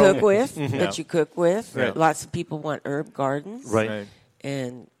that you They're all- cook with, lots of people want herb gardens, Right.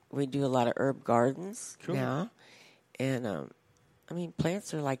 and we do a lot of herb gardens now. And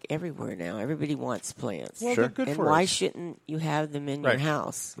plants are like everywhere now. Everybody wants plants. Well, they're good and for why us. shouldn't you have them in Right. your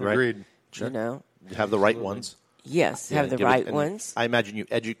house? Right. Agreed. Sure. You have the right ones. Yes, Yeah, have the give it- right and ones. I imagine you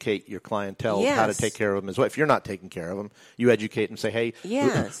educate your clientele how to Yes. take care of them as well. If you're not taking care of them, you educate and say, "Hey,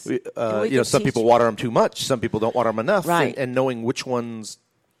 Yes. And we can some teach- people water them too much, some people don't water them enough." Right. And knowing which ones.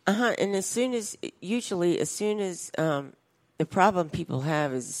 And as soon as the problem people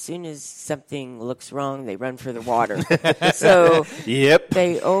have is as soon as something looks wrong, they run for the water. So Yep.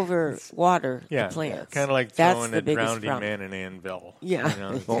 they overwater Yeah, the plants. kind of like That's throwing the a biggest drowning problem. man in anvil.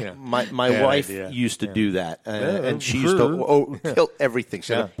 Yeah. Well, my Bad wife idea. used to do that, and Yeah. she used to kill everything.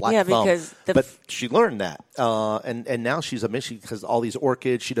 She had a black Yeah, thumb, because but she learned that, and now she's a mission because all these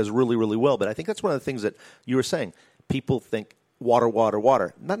orchids. She does really, really well. But I think that's one of the things that you were saying. People think water, water,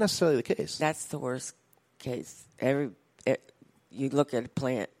 water. Not necessarily the case. That's the worst case. You look at a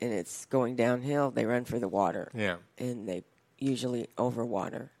plant and it's going downhill, they run for the water. Yeah. And they usually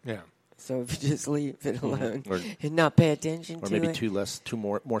overwater. Yeah. So if you just leave it alone Or- and not pay attention or to maybe it.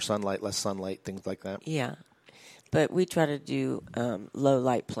 more sunlight, less sunlight, things like that. Yeah. But we try to do low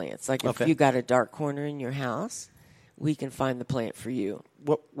light plants. Like if Okay. you got a dark corner in your house, we can find the plant for you.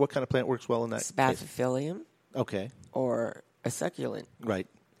 What kind of plant works well in that case? Spathiphyllum Okay, or a succulent. right.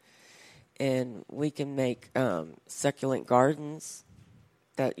 And we can make succulent gardens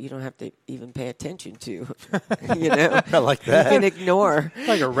that you don't have to even pay attention to. I like You that. can ignore.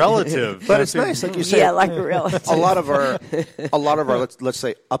 Like a relative. But it's nice, like you said. Yeah, like a relative. a lot of our let's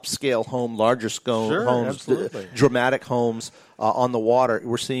say upscale home, larger scale Sure, homes, absolutely. dramatic homes on the water.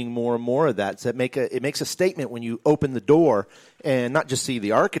 We're seeing more and more of that. So it makes a statement when you open the door and not just see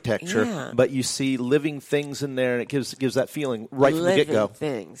the architecture, Yeah. but you see living things in there, and it gives that feeling right from the Living get go.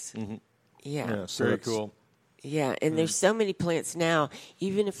 things. Yeah. So Very it's- cool. Yeah, and there's so many plants now.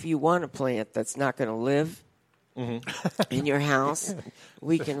 Even if you want a plant that's not going to live in your house,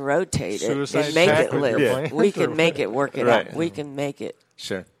 we can rotate it Suicide and make pact it with your live. plant? We can make it work it Right. out. We can make it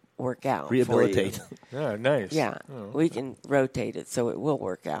Sure, work out. for rehabilitate. you. Yeah, nice. Yeah, we can rotate it so it will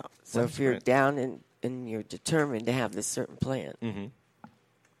work out. So if you're great. down and you're determined to have this certain plant,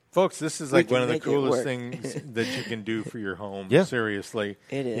 Folks, this is like can one of the make it coolest work. things that you can do for your home. Yeah. Seriously.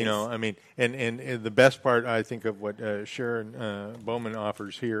 It is. You know, I mean, and the best part, I think, of what Sharon Bowman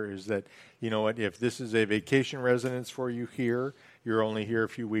offers here is that, you know what, if this is a vacation residence for you here, you're only here a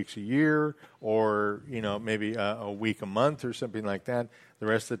few weeks a year or, you know, maybe a week a month or something like that. The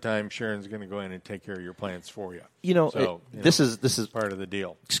rest of the time, Sharon's going to go in and take care of your plants for you. You know, So, this is part of the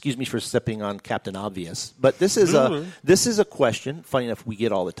deal. excuse me for stepping on Captain Obvious, but this is a question. Funny enough, we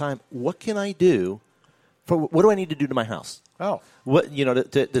get all the time. What can I do? What do I need to do to my house? Oh. What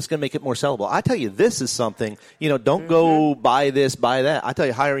that's going to make it more sellable? I tell you, this is something. Don't go buy this, buy that. I tell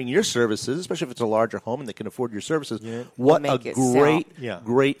you, hiring your services, especially if it's a larger home and they can afford your services. Yeah. What a Make it sell.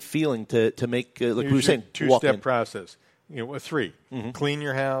 great feeling to make. Like we were Here's your saying, walk two-step in. process. Three. Clean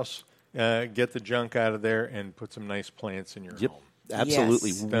your house, get the junk out of there, and put some nice plants in your Yep, home.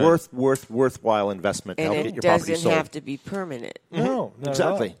 absolutely Yes. worthwhile investment to and help it get your property doesn't sold. have to be permanent. No, not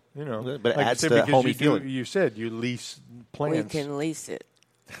Exactly. At all. But it like I adds said, to that because homey you feeling. You said you lease We plants can lease it.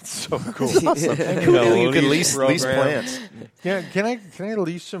 That's so cool. Awesome. Who knew you could lease plants? Yeah, can I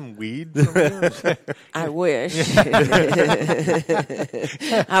lease some weed from you? I wish.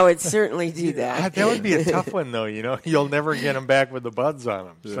 I would certainly do that. That would be a tough one, though. You'll never get them back with the buds on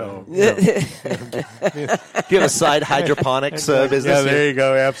them. So, Do you have a side hydroponics business? Yeah, there you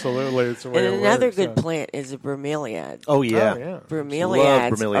go. Absolutely, it's the way And it another works, good plant is a bromeliad. Oh, yeah. yeah.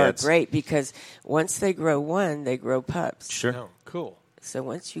 Bromeliads are bromeliads. great because once they grow one, they grow pups. Sure. Oh, cool. So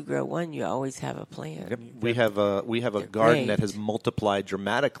once you grow one, you always have a plant. We have a garden great. that has multiplied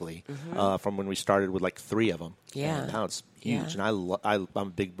dramatically from when we started with like 3 of them. Yeah. And now it's huge, Yeah. and I'm a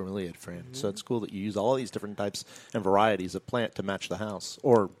big bromeliad fan. So it's cool that you use all these different types and varieties of plant to match the house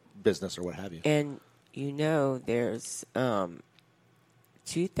or business or what have you. And there's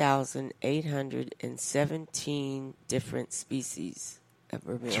 2,817 different species of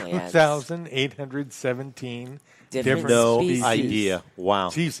bromeliads. 2,817 different No species idea. Wow.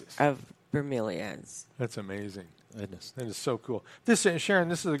 Jesus. of bromeliads. That's amazing. Goodness. That is so cool. Sharon,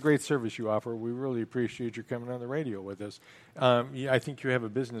 this is a great service you offer. We really appreciate your coming on the radio with us. I think you have a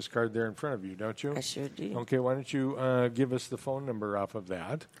business card there in front of you, don't you? I sure do. Okay, why don't you give us the phone number off of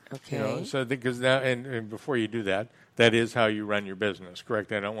that? Okay. So because now, and before you do that, that is how you run your business,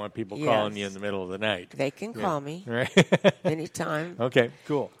 correct? I don't want people calling you in the middle of the night. They can call me Right? anytime. Okay,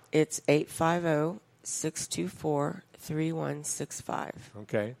 cool. It's 850-624-3165.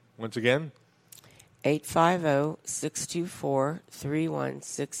 Okay. Once again,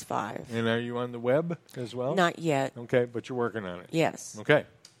 850-624-3165. and are you on the web as well? Not yet. Okay, but you're working on it. Yes. Okay.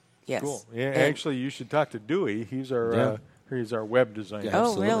 Yes. Cool. Yeah, And- actually, you should talk to Dewey. He's our web designer. Yeah. Oh,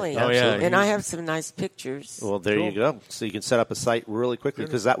 Absolutely. really? Oh, yeah. And I have some nice pictures. Well, there you Cool. go. So you can set up a site really quickly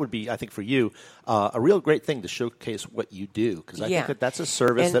because that would be, I think, for you, a real great thing to showcase what you do because I Yeah. think that's a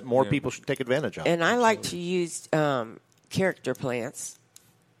service And- that more people should take advantage of. And I like to use character plants.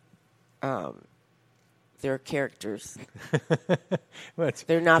 They're characters.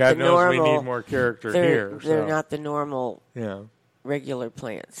 They're not God the knows normal. we need more character They're here. not the normal Yeah. regular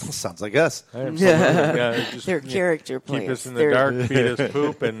plants. Sounds like us. Absolutely. Yeah, just, They're character plants. Keep us in the They're- dark, feed us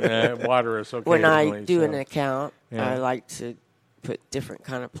poop, and water us occasionally. When I do so. an account, Yeah. I like to put different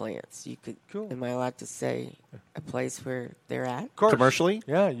kind of plants. You could. Cool. Am I allowed to say a place where they're at? Of course. Commercially?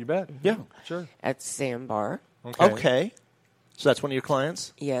 Yeah, you bet. Yeah. Sure. At Sandbar. Okay. So that's one of your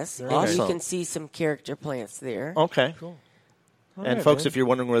clients? Yes. Very And nice. you can see some character plants there. Okay. Cool. And right, folks, man. if you're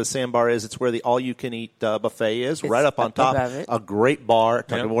wondering where the Sandbar is, it's where the all-you-can-eat buffet is, It's right up on up top. above it. A great bar,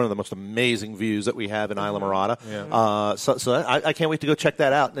 Yep. one of the most amazing views that we have in Isla Mirada. Yeah. So I can't wait to go check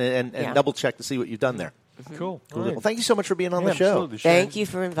that out and Yeah. double-check to see what you've done there. Cool. All Well, right. thank you so much for being on Yeah, the show. absolutely, Sharon. Thank you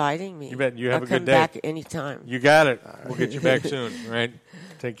for inviting me. You bet. You have I'll a good come day. back anytime. You got it. We'll get you back soon, right?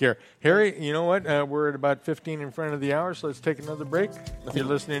 Take care. Harry, you know what? We're at about 15 in front of the hour, so let's take another break. You're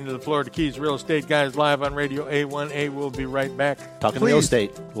listening to the Florida Keys Real Estate Guys live on Radio A1A. We'll be right back. Talking Please real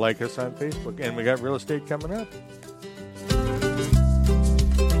estate. Like us on Facebook. And we got real estate coming up.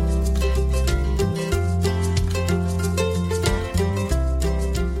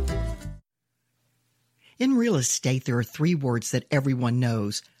 In real estate, there are 3 words that everyone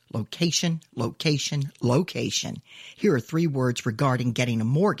knows: location, location, location. Here are 3 words regarding getting a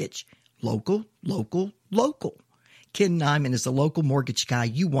mortgage: local, local, local. Ken Nyman is the local mortgage guy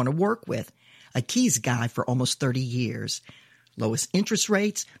you want to work with, a Keys guy for almost 30 years. Lowest interest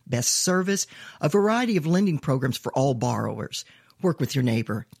rates, best service, a variety of lending programs for all borrowers. Work with your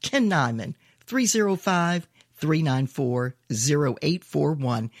neighbor, Ken Nyman,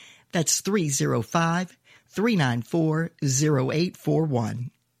 305-394-0841. That's 305-394-0841.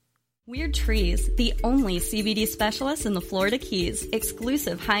 Weird Trees, the only CBD specialist in the Florida Keys.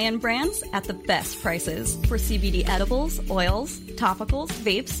 Exclusive high-end brands at the best prices for CBD edibles, oils, topicals,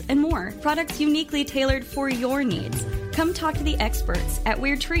 vapes, and more. Products uniquely tailored for your needs. Come talk to the experts at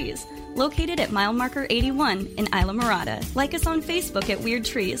Weird Trees, located at mile marker 81 in Isla Mirada. Like us on Facebook at Weird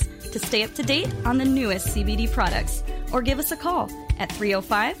Trees to stay up to date on the newest CBD products, or give us a call at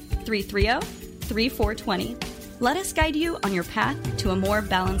 305-330-3420. Let us guide you on your path to a more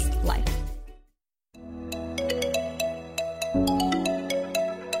balanced life.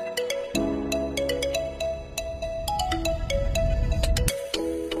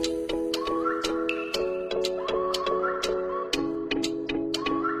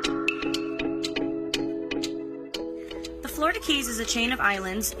 The Florida Keys is a chain of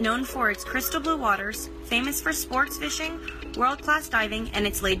islands known for its crystal blue waters, famous for sports fishing, world-class diving, and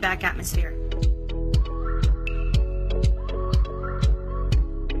its laid-back atmosphere.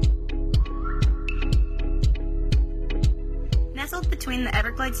 Nestled between the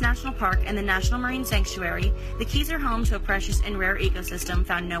Everglades National Park and the National Marine Sanctuary, the Keys are home to a precious and rare ecosystem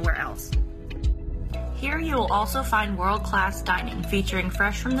found nowhere else. Here you will also find world-class dining featuring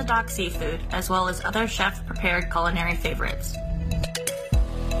fresh from the dock seafood, as well as other chef-prepared culinary favorites.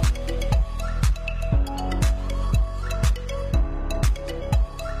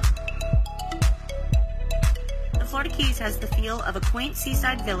 Florida Keys has the feel of a quaint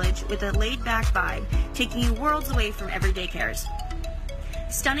seaside village with a laid-back vibe, taking you worlds away from everyday cares.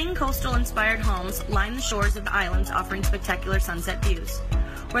 Stunning coastal-inspired homes line the shores of the islands, offering spectacular sunset views.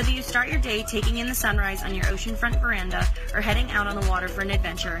 Whether you start your day taking in the sunrise on your oceanfront veranda or heading out on the water for an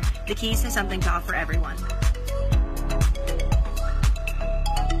adventure, the Keys has something to offer everyone.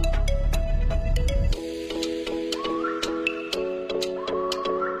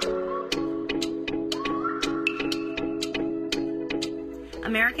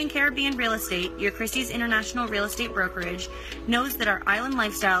 American Caribbean Real Estate, your Christie's International Real Estate Brokerage, knows that our island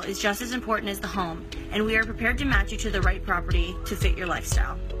lifestyle is just as important as the home, and we are prepared to match you to the right property to fit your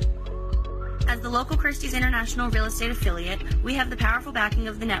lifestyle. As the local Christie's International Real Estate affiliate, we have the powerful backing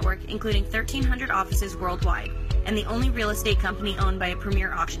of the network, including 1,300 offices worldwide, and the only real estate company owned by a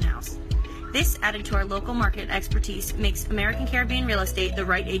premier auction house. This, added to our local market expertise, makes American Caribbean Real Estate the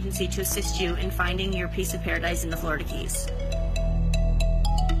right agency to assist you in finding your piece of paradise in the Florida Keys.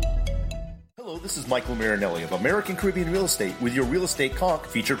 Hello, this is Michael Marinelli of American Caribbean Real Estate with your Real Estate Conch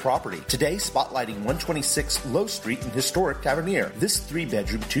featured property. Today, spotlighting 126 Low Street in historic Tavernier. This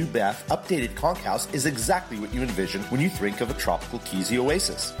 3-bedroom, 2-bath, updated conch house is exactly what you envision when you think of a tropical Keysy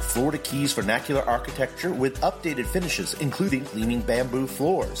oasis. Florida Keys vernacular architecture with updated finishes, including gleaming bamboo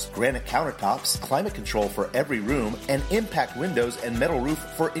floors, granite countertops, climate control for every room, and impact windows and metal roof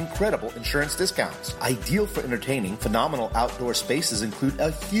for incredible insurance discounts. Ideal for entertaining, phenomenal outdoor spaces include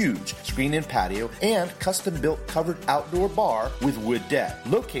a huge screen-in patio and custom-built covered outdoor bar with wood deck.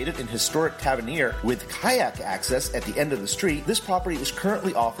 Located in historic Tavernier with kayak access at the end of the street, this property is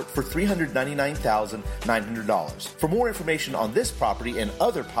currently offered for $399,900. For more information on this property and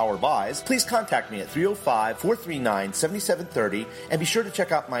other power buys, please contact me at 305-439-7730 and be sure to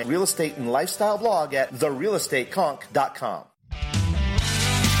check out my real estate and lifestyle blog at therealestateconch.com.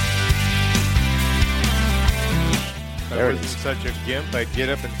 If I wasn't such a gimp, I'd get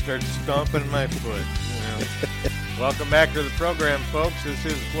up and start stomping my foot. Welcome back to the program, folks. This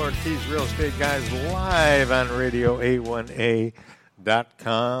is Florida Keys Real Estate Guys live on Radio A1A.com.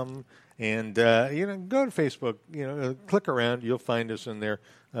 And, go to Facebook, click around. You'll find us in there.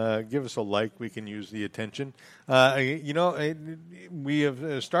 Give us a like. We can use the attention. We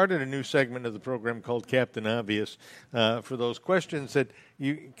have started a new segment of the program called Captain Obvious for those questions that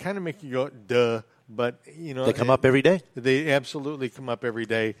you kind of make you go, duh. But, they come up every day. They absolutely come up every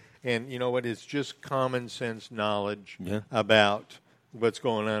day. And you know what? It's just common sense knowledge about what's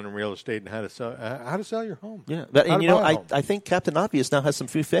going on in real estate and how to sell your home. Yeah, but, and I think Captain Obvious now has some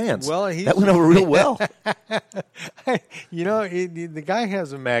few fans. Well, that went over real well. The guy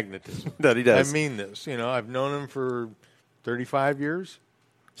has a magnetism. That he does. I mean this. I've known him for 35 years.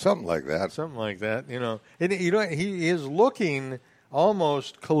 Something like that. And, he is looking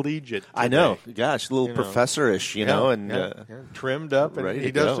almost collegiate today. I know. Gosh, a little professor-ish, trimmed up. And ready he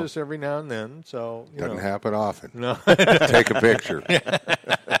to does go. this every now and then. So Doesn't happen often. No. Take a picture.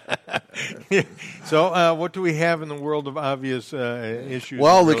 So what do we have in the world of obvious issues?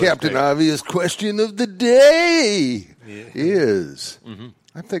 Well, the Captain Obvious question of the day is, I'm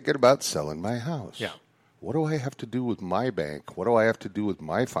thinking about selling my house. Yeah. What do I have to do with my bank? What do I have to do with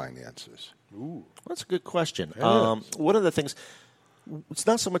my finances? Ooh, that's a good question. One of the things... It's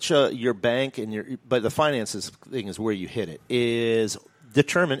not so much your bank but the finances thing is where you hit it. Is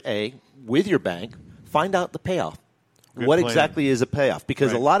determine with your bank, find out the payoff. Good what plan. Exactly is a payoff?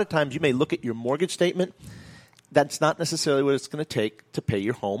 Because a lot of times you may look at your mortgage statement. That's not necessarily what it's going to take to pay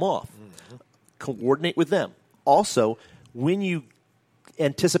your home off. Mm-hmm. Coordinate with them. Also, when you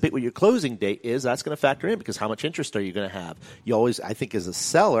anticipate what your closing date is, that's going to factor in because how much interest are you going to have? You always, I think, as a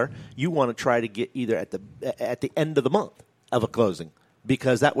seller, you want to try to get either at the end of the month of a closing,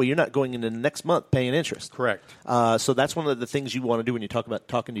 because that way you're not going into the next month paying interest. Correct. So that's one of the things you want to do when you talk about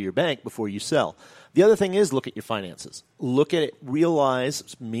talking to your bank before you sell. The other thing is look at your finances. Look at it,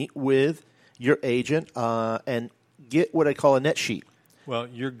 meet with your agent, and get what I call a net sheet. Well,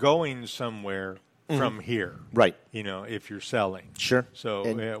 you're going somewhere from here. Right. If you're selling. Sure.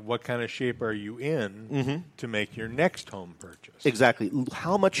 So what kind of shape are you in to make your next home purchase? Exactly.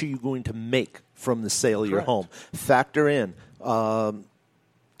 How much are you going to make from the sale of your home? Factor in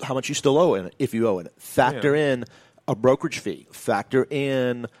how much you still owe in it, if you owe it. Factor in a brokerage fee. Factor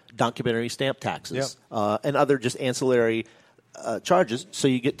in documentary stamp taxes and other just ancillary charges, so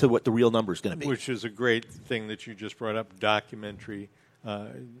you get to what the real number is going to be. Which is a great thing that you just brought up, documentary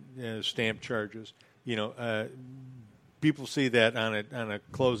stamp charges. People see that on a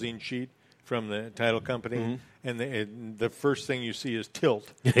closing sheet from the title company, and the first thing you see is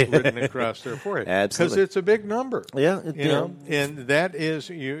tilt written across their forehead. Absolutely. Because it's a big number. Yeah. And that is,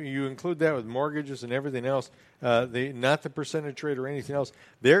 you include that with mortgages and everything else, not the percentage rate or anything else.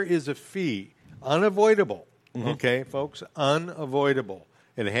 There is a fee, unavoidable, okay, folks, unavoidable.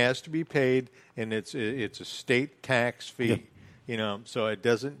 It has to be paid, and it's a state tax fee. So it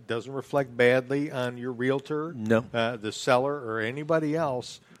doesn't reflect badly on your realtor, the seller, or anybody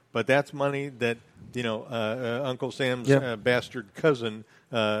else. But that's money that Uncle Sam's bastard cousin.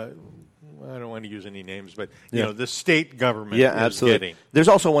 I don't want to use any names, but the state government is getting. There's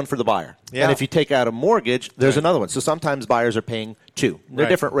also one for the buyer. Yeah. And if you take out a mortgage, there's another one. So sometimes buyers are paying two. They're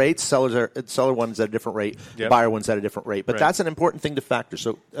different rates. Seller one's at a different rate. Buyer one's at a different rate. But that's an important thing to factor.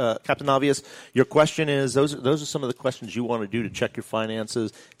 So, Captain Obvious, your question is, those are some of the questions you want to do to check your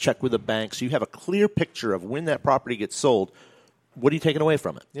finances, check with the bank, so you have a clear picture of when that property gets sold. What are you taking away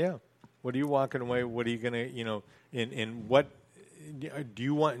from it? Yeah. What are you walking away? What are you going to, and what do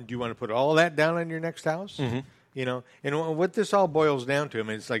you want? Do you want to put all that down on your next house? And what this all boils down to,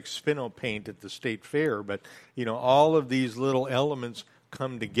 it's like spinel paint at the state fair, but all of these little elements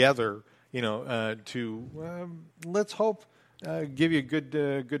come together, to let's hope give you a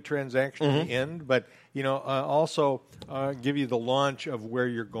good transaction at the end, but also give you the launch of where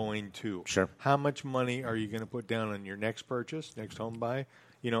you're going to. Sure. How much money are you going to put down on your next purchase, next home buy?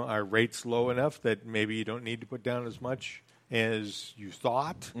 Are rates low enough that maybe you don't need to put down as much as you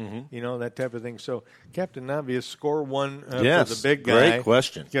thought? That type of thing. So, Captain Obvious, score one for the big guy. Great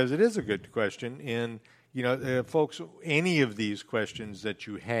question. Because it is a good question. And, folks, any of these questions that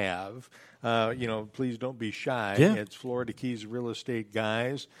you have, please don't be shy. Yeah. It's Florida Keys Real Estate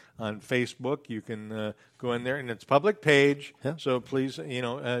Guys on Facebook. You can go in there, and it's a public page. Yeah. So please,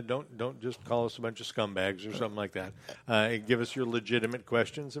 don't just call us a bunch of scumbags or something like that. Give us your legitimate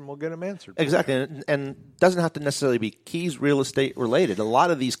questions, and we'll get them answered. Exactly, and doesn't have to necessarily be Keys real estate related. A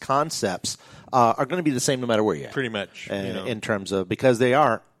lot of these concepts are going to be the same no matter where you're at. Pretty much. In terms of, because they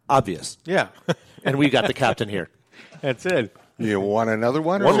are obvious. Yeah. And we got the captain here. That's it. You want another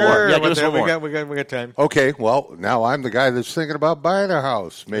one? One or more. what? Yeah, give us one more. We got time. Okay, well, now I'm the guy that's thinking about buying a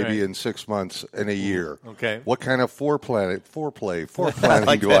house maybe in 6 months and a year. Okay. What kind of floor planning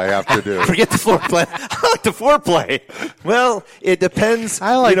do I have to do? Forget the floor plan. I like the foreplay. Well, it depends.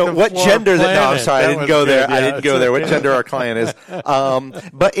 I like the what floor gender that. No, planet. I'm sorry, I That didn't was go there. good, I yeah. didn't go there. What gender our client is.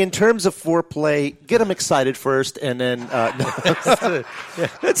 But in terms of foreplay, get them excited first, and then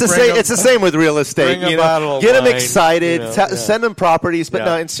it's the same with real estate. Bring a bottle of Get them wine, excited. Send them properties. But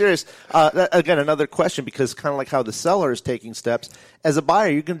no, in serious. Again, another question, because kind of like how the seller is taking steps, as a buyer,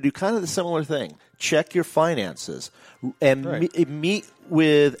 you're going to do kind of the similar thing. Check your finances and meet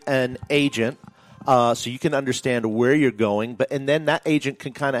with an agent so you can understand where you're going. And then that agent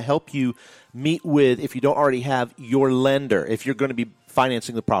can kind of help you meet with, if you don't already have, your lender, if you're going to be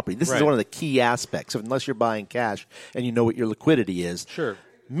financing the property. This is one of the key aspects. Unless you're buying cash and you know what your liquidity is, Sure.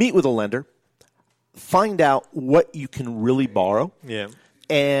 Meet with a lender. Find out what you can really borrow. Yeah.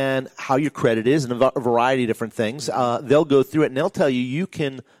 And how your credit is, and a variety of different things. They'll go through it, and they'll tell you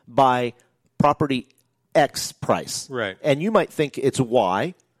can buy property X price. Right. And you might think it's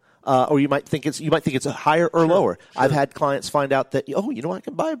Y, or you might think it's a higher or lower. Sure. I've had clients find out that, I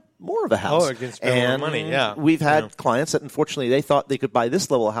can buy more of a house. I can spend more money, yeah. We've had clients that, unfortunately, they thought they could buy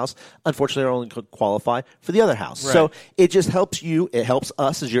this level of house. Unfortunately, they only could qualify for the other house. Right. So it just helps you. It helps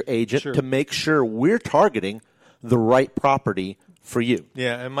us as your agent to make sure we're targeting the right property for you.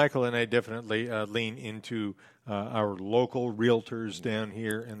 Yeah, and Michael and I definitely lean into our local realtors down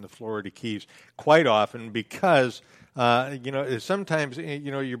here in the Florida Keys quite often because, sometimes,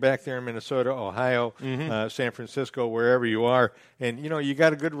 you're back there in Minnesota, Ohio, San Francisco, wherever you are, and, you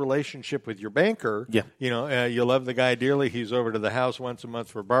got a good relationship with your banker. Yeah. You love the guy dearly. He's over to the house once a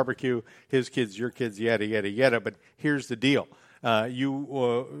month for barbecue. His kids, your kids, yada, yada, yada. But here's the deal.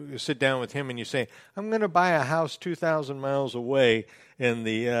 You sit down with him and you say, I'm going to buy a house 2,000 miles away, and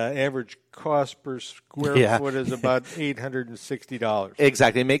the average cost per square foot is about $860.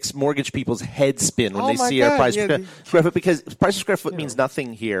 Exactly. It makes mortgage people's heads spin when they see our price per square foot, because price per square foot means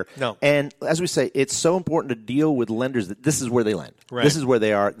nothing here. No. And as we say, it's so important to deal with lenders that this is where they land. Right. This is where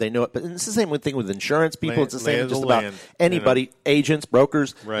they are. They know it. But it's the same thing with insurance people. It's the same just about land, anybody, agents,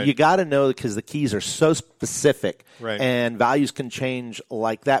 brokers. Right. You got to know, because the keys are so specific, and values can change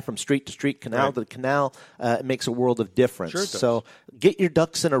like that from street to street, canal to canal. It makes a world of difference. Sure it does. So get get your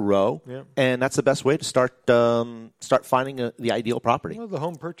ducks in a row, Yeah. and that's the best way to start finding the ideal property. Well, the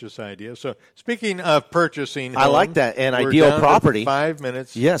home purchase idea. So, speaking of purchasing, I like homes, that. And we're ideal down to property. 5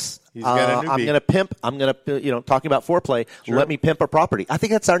 minutes. Yes. He's got a I'm newbie. going to pimp. I'm going to, talking about foreplay, let me pimp a property. I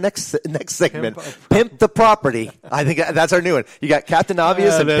think that's our next segment. Pimp the property. I think that's our new one. You got Captain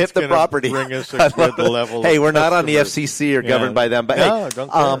Obvious and that's Pimp the gonna property. bring us a good level Hey, of we're not on the customers. FCC or Yeah. governed by them. But No, hey,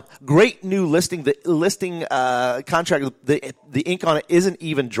 don't care. great new listing. The listing contract, the ink on it isn't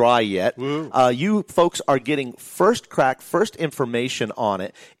even dry yet. You folks are getting first crack, first information on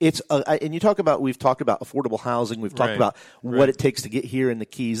it. It's and we've talked about affordable housing. We've talked Right. about what it takes to get here in the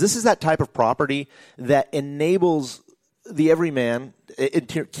Keys. This is that type of property that enables the everyman,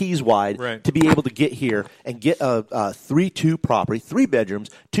 Keys wide, Right. to be able to get here and get a 3-2 property, 3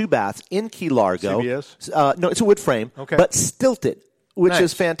 bedrooms, 2 baths in Key Largo. CBS? No, it's a wood frame, Okay. but stilted, which Nice.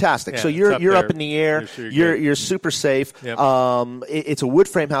 is fantastic. Yeah, so it's you're up there. up in the air. You're sure You're super safe. Yep. It's a wood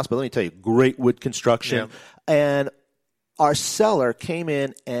frame house, but let me tell you, great wood construction. Yep. And our seller came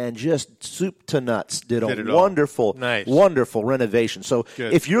in and just soup to nuts did it a all. wonderful, Nice. wonderful renovation. So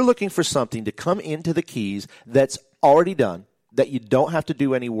Good. if you're looking for something to come into the Keys that's already done, that you don't have to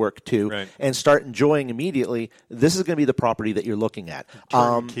do any work to, Right. and start enjoying immediately, this is going to be the property that you're looking at.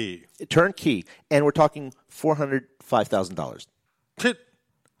 Turnkey. Turnkey. And we're talking $405,000.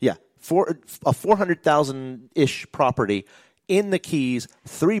 Yeah, a 400,000-ish property in the Keys,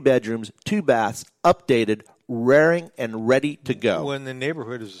 3 bedrooms, 2 baths, updated, raring and ready to go. When the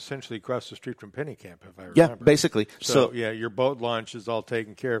neighborhood is essentially across the street from Penny Camp, if I remember. Yeah, basically. So yeah, your boat launch is all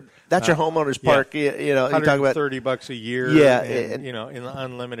taken care of. That's your homeowner's park. You talk about $130 a year. Yeah, and, in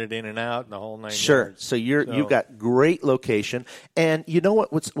unlimited in and out, and the whole 9 Sure. yards. So you've got great location, and you know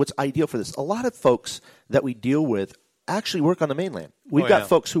what's ideal for this? A lot of folks that we deal with actually work on the mainland. We've got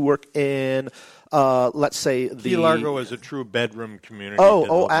folks who work in, let's say, Key Largo is a true bedroom community.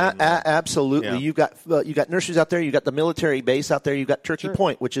 Absolutely. Yeah. You got nurseries out there. You got the military base out there. You got Turkey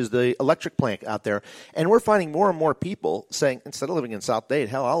Point, which is the electric plant out there. And we're finding more and more people saying, instead of living in South Dade,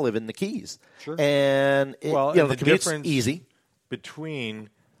 hell, I'll live in the Keys. Sure. And the commute's difference easy between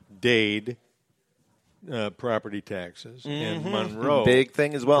Dade property taxes and Monroe big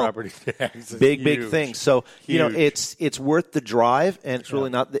thing as well. Property taxes, big huge. thing. So Huge. it's worth the drive, and it's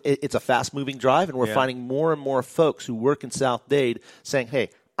really not. It's a fast moving drive, and we're finding more and more folks who work in South Dade saying, "Hey,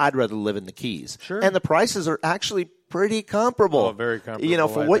 I'd rather live in the Keys." Sure. And the prices are actually pretty comparable. Oh, very comparable.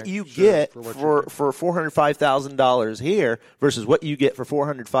 For I what think. you Sure, get for what you for get. $405,000 here versus what you get for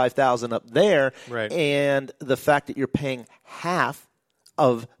 $405,000 up there, Right. and the fact that you're paying half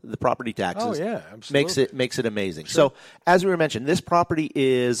of the property taxes makes it amazing. Sure. So, as we were mentioned, this property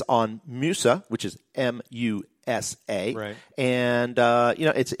is on Musa, which is MUSA, Right. and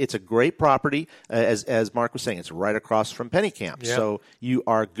it's a great property. As Mark was saying, it's right across from Penny Camp, Yeah. so you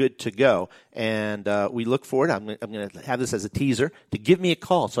are good to go. And we look forward. I'm going to have this as a teaser to give me a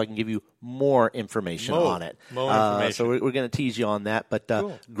call so I can give you more information on it. More information. So we're going to tease you on that. But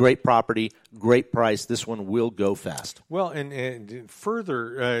Cool. great property, great price. This one will go fast. Well, and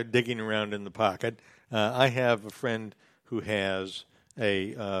further digging around in the pocket, I have a friend who has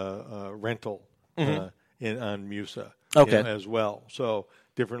a rental on Musa as well. So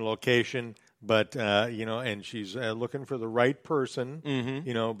different location, but and she's looking for the right person.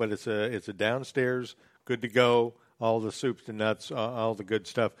 But it's a downstairs, good to go. All the soups to nuts, all the good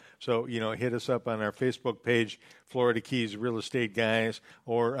stuff. So, hit us up on our Facebook page, Florida Keys Real Estate Guys,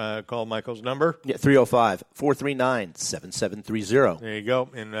 or call Michael's number. Yeah, 305-439-7730. There you go.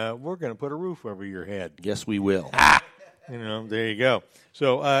 And we're going to put a roof over your head. Yes, we will. There you go.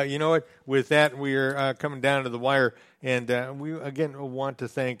 So, you know what? With that, we are coming down to the wire. And we, again, want to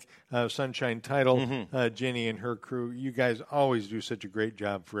thank Sunshine Title, Jenny and her crew. You guys always do such a great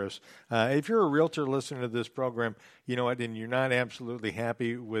job for us. If you're a realtor listening to this program, you know what, and you're not absolutely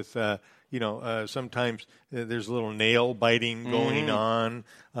happy with, sometimes there's a little nail biting going on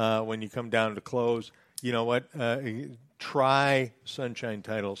when you come down to close. You know what? Try Sunshine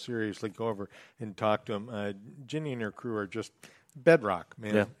Title. Seriously, go over and talk to them. Jenny and her crew are just bedrock,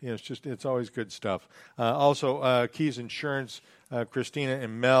 man. Yeah. It's always good stuff. Also, Keys Insurance, Christina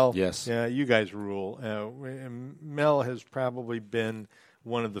and Mel. Yes. You guys rule. Mel has probably been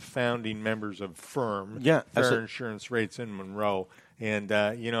one of the founding members of FIRM, Fair Insurance Rates in Monroe. And,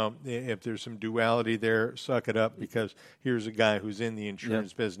 if there's some duality there, suck it up, because here's a guy who's in the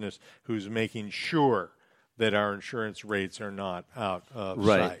insurance business who's making sure that our insurance rates are not out of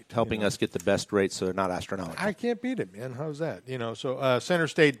sight. Helping us get the best rates so they're not astronomical. I can't beat it, man. How's that? So Center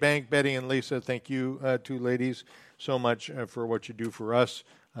State Bank, Betty and Lisa, thank you, two ladies, so much for what you do for us.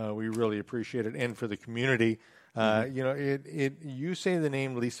 We really appreciate it, and for the community. You say the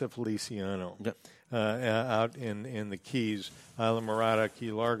name Lisa Feliciano out in the Keys, Isla Mirada,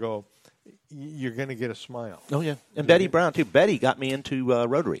 Key Largo. You're going to get a smile. Oh, yeah. And Betty Brown, too. Betty got me into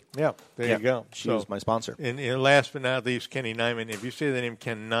Rotary. Yeah, there you go. She was my sponsor. And last but not least, Kenny Nyman. If you say the name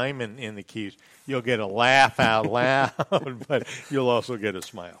Ken Nyman in the Keys, you'll get a laugh out loud, but you'll also get a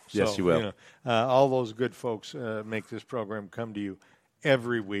smile. Yes, you will. All those good folks make this program come to you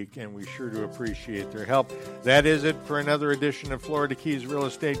every week, and we sure do appreciate their help. That is it for another edition of Florida Keys Real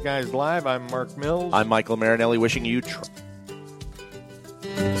Estate Guys Live. I'm Mark Mills. I'm Michael Marinelli, wishing you